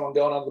line of someone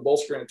going on the ball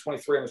screen at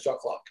 23 on the shot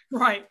clock.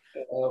 Right.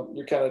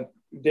 You're kind of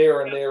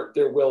daring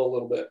their will a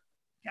little bit.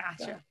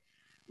 Gotcha. Yeah.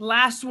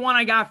 Last one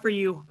I got for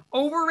you.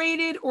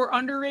 Overrated or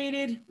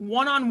underrated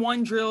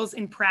one-on-one drills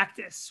in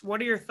practice?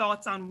 What are your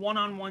thoughts on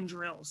one-on-one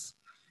drills?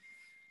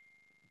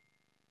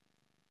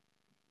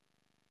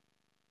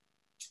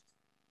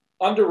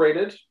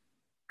 Underrated.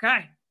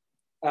 Okay.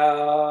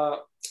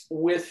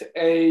 With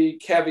a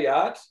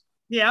caveat.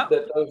 Yeah.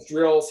 That those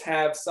drills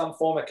have some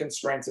form of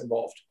constraints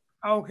involved.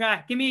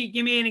 Okay. Give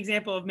me an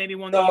example of maybe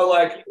one. So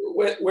like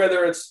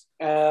whether it's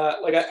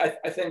like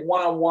I think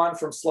one-on-one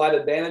from slight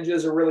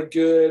advantages are really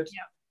good.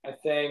 Yeah. I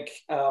think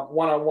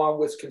one-on-one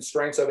with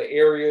constraints over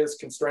areas,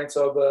 constraints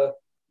over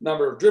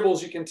number of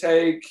dribbles you can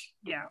take.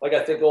 Yeah. Like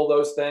I think all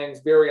those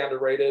things very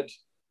underrated.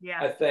 Yeah.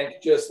 I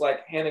think just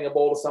like handing a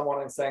ball to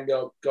someone and saying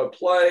go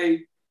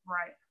play.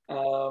 Right.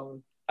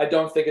 I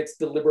don't think it's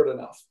deliberate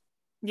enough.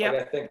 Yeah.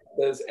 Like I think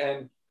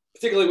and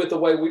particularly with the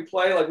way we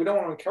play, like we don't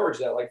want to encourage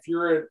that. Like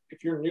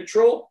if you're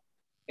neutral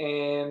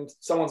and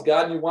someone's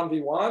guiding you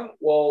 1v1,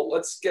 well,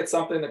 let's get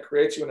something that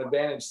creates you an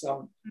advantage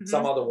some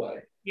other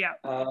way. Yeah.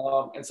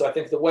 And so I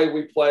think the way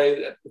we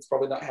play, it's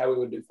probably not how we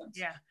would do things.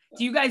 Yeah.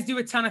 Do you guys do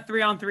a ton of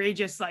 3-on-3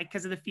 just like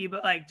because of the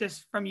FIBA, like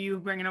just from you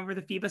bringing over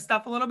the FIBA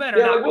stuff a little bit? Or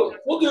yeah, like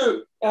we'll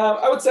do,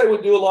 I would say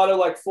we'll do a lot of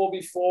like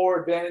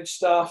 4v4 advantage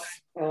stuff.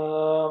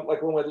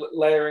 Like when we're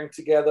layering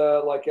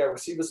together, like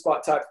receiver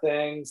spot type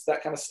things,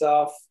 that kind of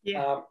stuff.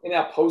 Yeah. In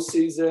our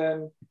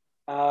postseason,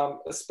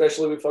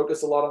 especially we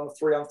focus a lot on the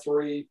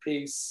 3-on-3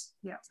 piece.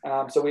 Yeah.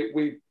 So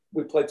we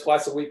play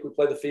twice a week. We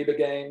play the FIBA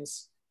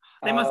games.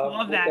 They must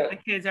love that, the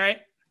kids, right?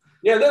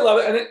 Yeah, they love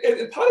it.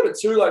 And part of it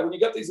too, like when you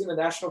got these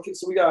international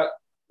kids, so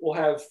we'll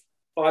have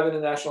 5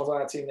 internationals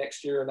on our team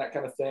next year and that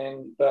kind of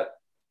thing. But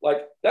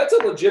like that's a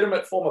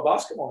legitimate form of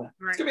basketball now.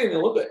 Right. It's gonna be in the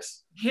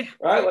Olympics. Yeah.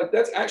 Right? Like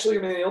that's actually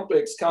gonna be in the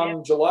Olympics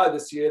come July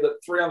this year, that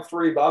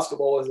 3-on-3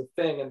 basketball is a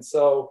thing. And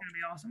so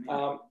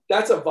awesome.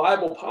 That's a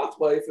viable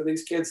pathway for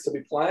these kids to be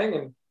playing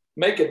and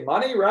making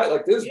money, right?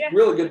 Like there's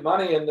really good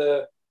money in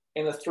the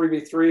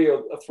 3v3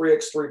 or a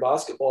 3x3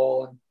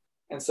 basketball.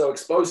 And so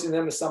exposing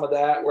them to some of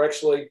that, we're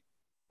actually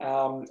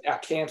our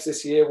camps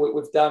this year,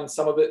 we've done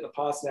some of it in the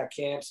past in our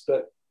camps,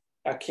 but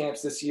our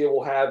camps this year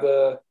will have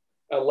a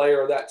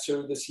layer of that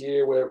too this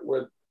year where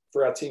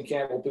for our team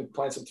camp, we'll be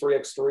playing some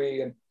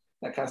 3x3 and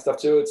that kind of stuff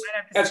too.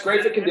 It's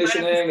great for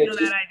conditioning. It's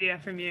just, that idea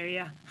from you,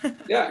 yeah.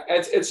 Yeah,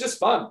 it's just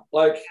fun.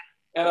 Like,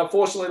 and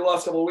unfortunately, the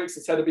last couple of weeks,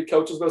 it's had to be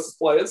coaches versus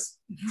players.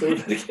 So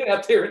we've had to get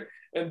out there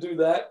and do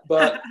that.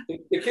 But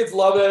the kids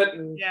love it.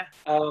 And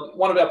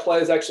one of our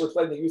players actually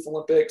played in the Youth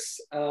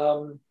Olympics,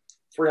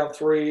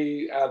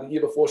 3-on-3 the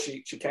year before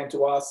she came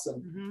to us.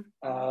 And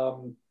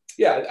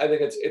I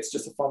think it's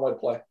just a fun way to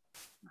play.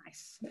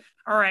 Nice.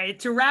 All right.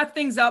 To wrap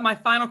things up, my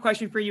final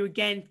question for you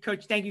again,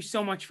 Coach, thank you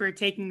so much for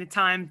taking the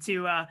time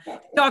to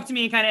talk to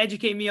me and kind of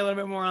educate me a little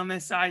bit more on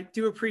this. I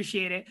do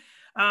appreciate it.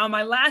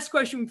 My last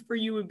question for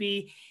you would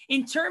be,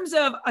 in terms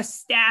of a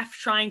staff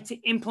trying to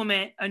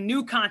implement a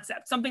new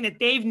concept, something that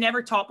they've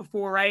never taught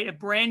before, right? A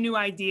brand new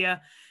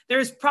idea.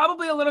 There's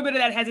probably a little bit of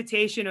that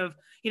hesitation of,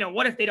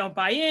 what if they don't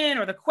buy in,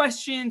 or the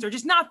questions, or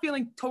just not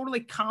feeling totally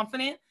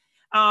confident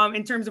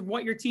in terms of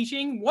what you're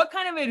teaching. What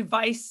kind of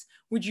advice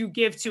would you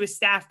give to a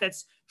staff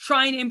that's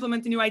trying to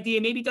implement the new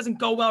idea? Maybe it doesn't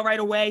go well right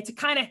away, to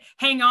kind of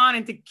hang on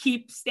and to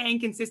keep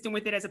staying consistent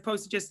with it, as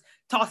opposed to just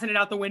tossing it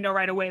out the window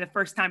right away the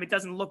first time it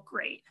doesn't look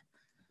great.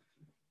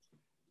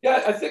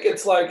 Yeah, I think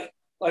it's like,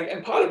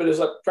 and part of it is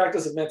like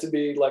practice is meant to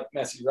be like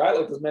messy, right?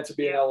 Like there's meant to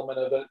be an element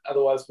of it.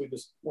 Otherwise we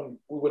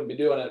wouldn't be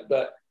doing it.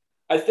 But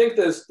I think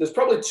there's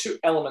probably 2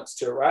 elements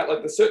to it, right? Like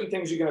there's certain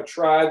things you're going to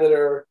try that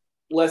are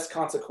less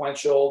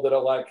consequential, that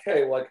are like,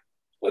 hey, like,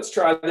 let's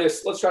try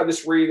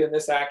this read in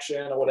this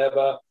action or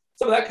whatever.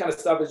 Some of that kind of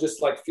stuff is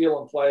just like feel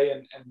and play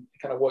and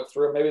kind of work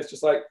through it. Maybe it's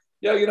just like,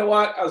 you know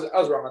what? I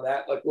was wrong on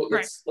that. Like, well,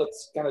 let's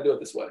kind of do it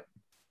this way.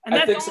 And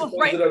that's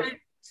almost right.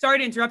 sorry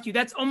to interrupt you.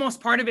 That's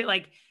almost part of it.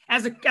 Like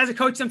as a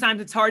coach,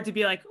 sometimes it's hard to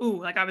be like,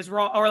 ooh, like I was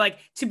wrong, or like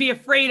to be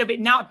afraid of it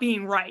not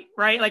being right.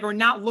 Like, or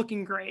not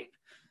looking great.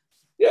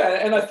 Yeah.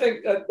 And I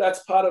think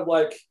that's part of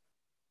like,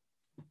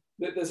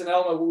 there's an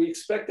element where we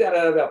expect that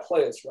out of our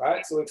players,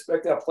 right? So we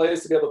expect our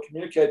players to be able to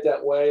communicate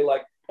that way.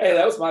 Like, hey,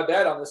 that was my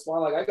bad on this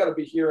one. Like, I got to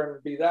be here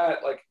and be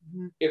that. Like,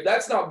 if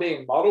that's not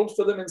being modeled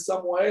for them in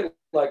some way,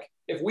 like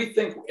if we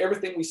think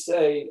everything we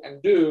say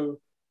and do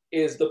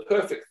is the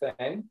perfect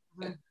thing,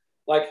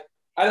 like,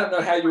 I don't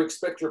know how you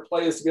expect your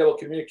players to be able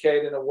to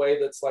communicate in a way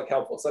that's like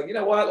helpful. It's like, you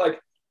know what?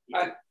 Like,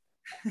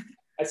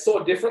 I saw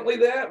it differently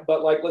there,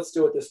 but like, let's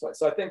do it this way.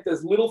 So I think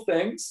there's little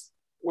things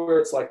where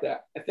it's like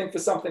that. I think for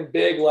something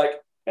big, like,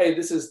 hey,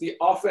 this is the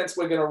offense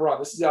we're going to run.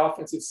 This is the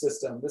offensive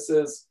system. This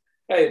is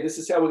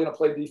how we're going to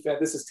play defense.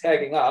 This is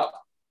tagging up.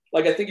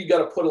 Like, I think you got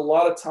to put a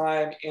lot of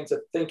time into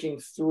thinking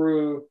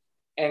through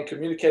and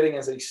communicating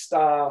as a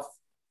staff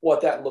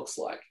what that looks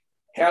like.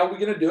 How are we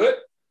going to do it?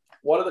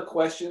 What are the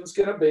questions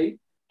going to be?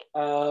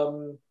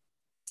 And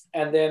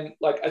then,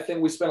 like, I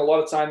think we spent a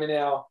lot of time in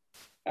our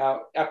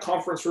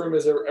conference room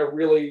is a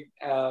really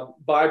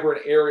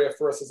vibrant area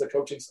for us as a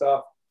coaching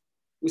staff.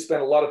 We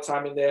spent a lot of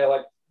time in there.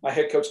 Like, my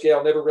head coach,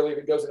 Gail, never really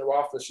even goes into her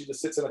office. She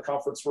just sits in a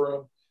conference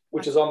room,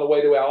 which is on the way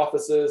to our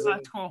offices.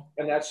 And,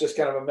 and that's just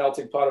kind of a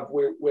melting pot of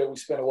where we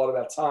spend a lot of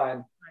our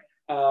time.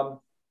 Right.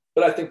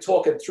 But I think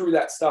talking through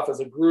that stuff as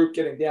a group,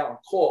 getting down on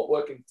court,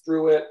 working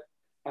through it.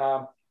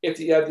 If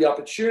you have the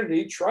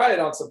opportunity, try it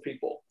on some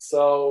people.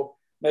 So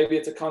maybe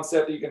it's a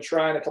concept that you can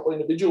try in a couple of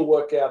individual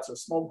workouts or a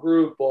small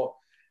group, or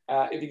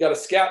if you got a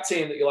scout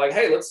team that you're like,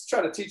 hey, let's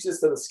try to teach this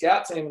to the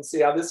scout team and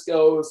see how this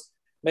goes.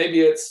 Maybe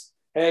it's,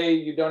 hey,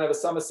 you don't have a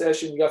summer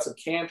session, you got some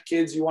camp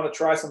kids you want to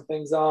try some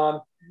things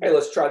on. Hey,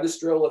 let's try this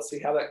drill. Let's see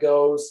how that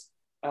goes.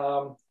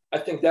 I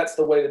think that's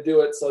the way to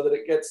do it, so that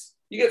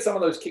you get some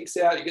of those kicks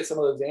out, you get some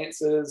of those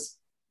answers.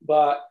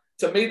 But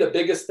to me, the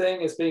biggest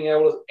thing is being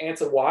able to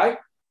answer why,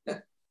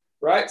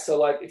 right? So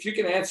like, if you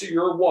can answer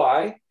your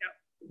why,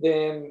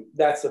 then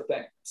that's the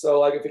thing. So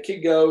like, if a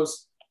kid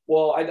goes,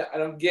 well, I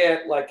don't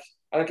get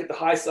the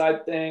high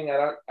side thing.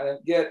 I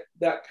don't get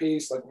that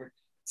piece. Like,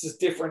 this is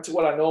different to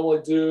what I normally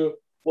do.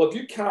 Well, if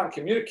you can't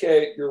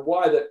communicate your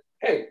why, that,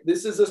 hey,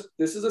 this is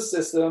a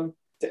system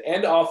to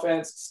end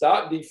offense,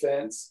 start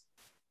defense,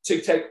 to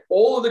take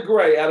all of the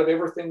gray out of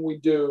everything we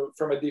do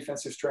from a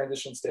defensive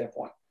transition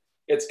standpoint.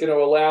 It's going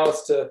to allow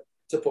us to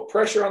put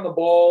pressure on the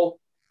ball,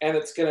 and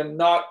it's going to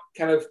not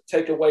kind of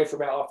take away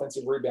from our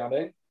offensive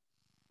rebounding.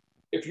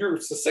 If you're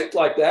succinct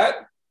like that,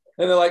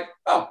 and they're like,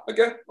 oh,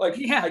 okay, like,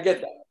 I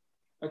get that.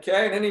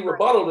 Okay, and any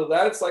rebuttal to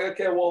that, it's like,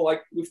 okay, well,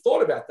 like, we've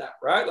thought about that,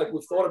 right? Like,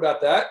 we've thought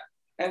about that.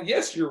 And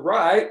yes, you're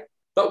right,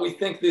 but we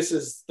think this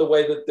is the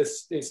way that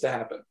this needs to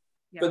happen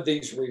for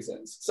these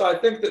reasons. So I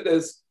think that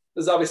there's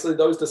obviously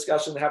those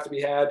discussions that have to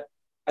be had.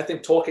 I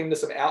think talking to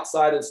some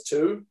outsiders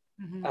too,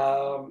 in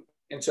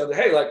terms of,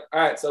 hey, like, all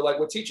right, so like,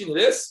 we're teaching you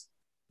this.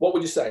 What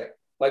would you say?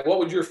 Like, what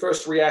would your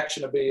first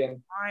reaction to be?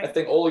 And I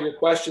think all of your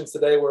questions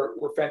today were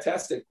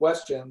fantastic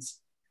questions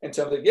in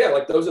terms of,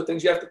 like, those are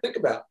things you have to think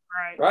about,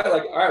 right?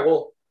 Like, all right,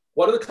 well,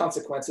 what are the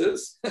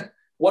consequences?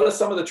 What are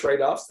some of the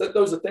trade-offs?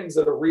 Those are things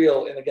that are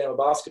real in the game of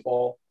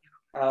basketball.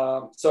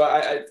 So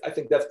I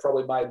think that's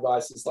probably my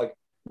advice, is like,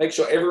 make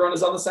sure everyone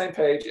is on the same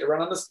page.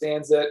 Everyone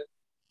understands it.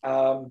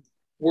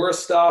 We're a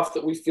staff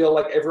that we feel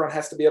like everyone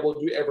has to be able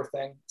to do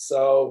everything.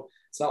 So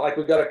it's not like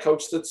we've got a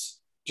coach that's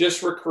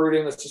just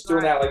recruiting, that's just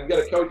doing that. Like, you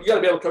got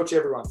to be able to coach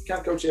everyone. You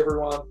can't coach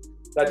everyone.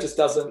 That just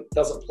doesn't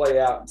play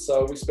out.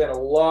 So we spend a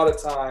lot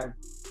of time,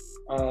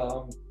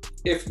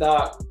 if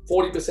not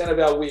 40% of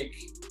our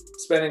week,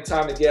 spending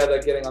time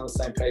together, getting on the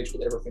same page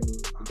with everything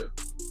we do.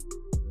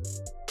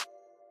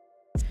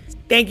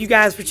 Thank you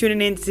guys for tuning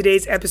in to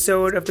today's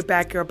episode of the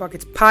Backyard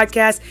Buckets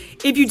podcast.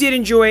 If you did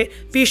enjoy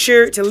it, be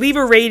sure to leave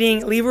a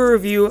rating, leave a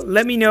review.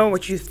 Let me know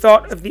what you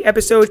thought of the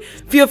episode.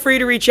 Feel free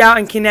to reach out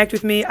and connect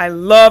with me. I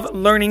love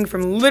learning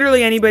from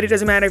literally anybody. It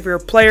doesn't matter if you're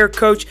a player,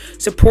 coach,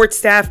 support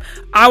staff.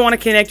 I want to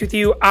connect with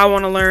you. I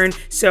want to learn.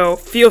 So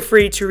feel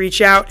free to reach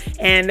out.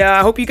 And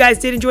I hope you guys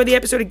did enjoy the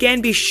episode.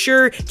 Again, be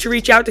sure to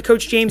reach out to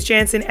Coach James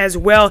Jansen as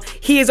well.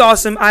 He is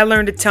awesome. I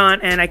learned a ton,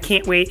 and I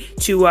can't wait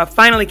to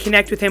finally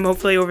connect with him,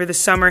 hopefully over the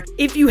summer.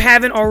 If you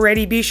haven't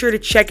already, be sure to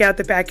check out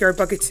the Backyard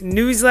Buckets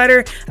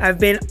newsletter. I've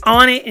been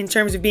on it in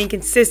terms of being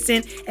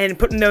consistent and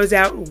putting those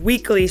out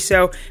weekly,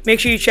 so make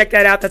sure you check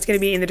that out. That's going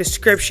to be in the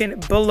description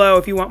below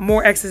if you want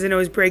more X's and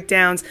O's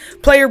breakdowns,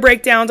 player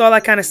breakdowns, all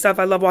that kind of stuff.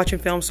 I love watching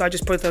films, so I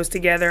just put those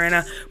together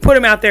and put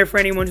them out there for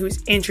anyone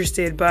who's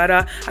interested. But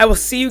I will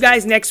see you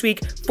guys next week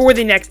for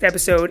the next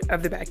episode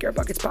of the Backyard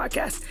Buckets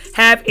podcast.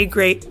 Have a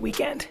great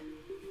weekend.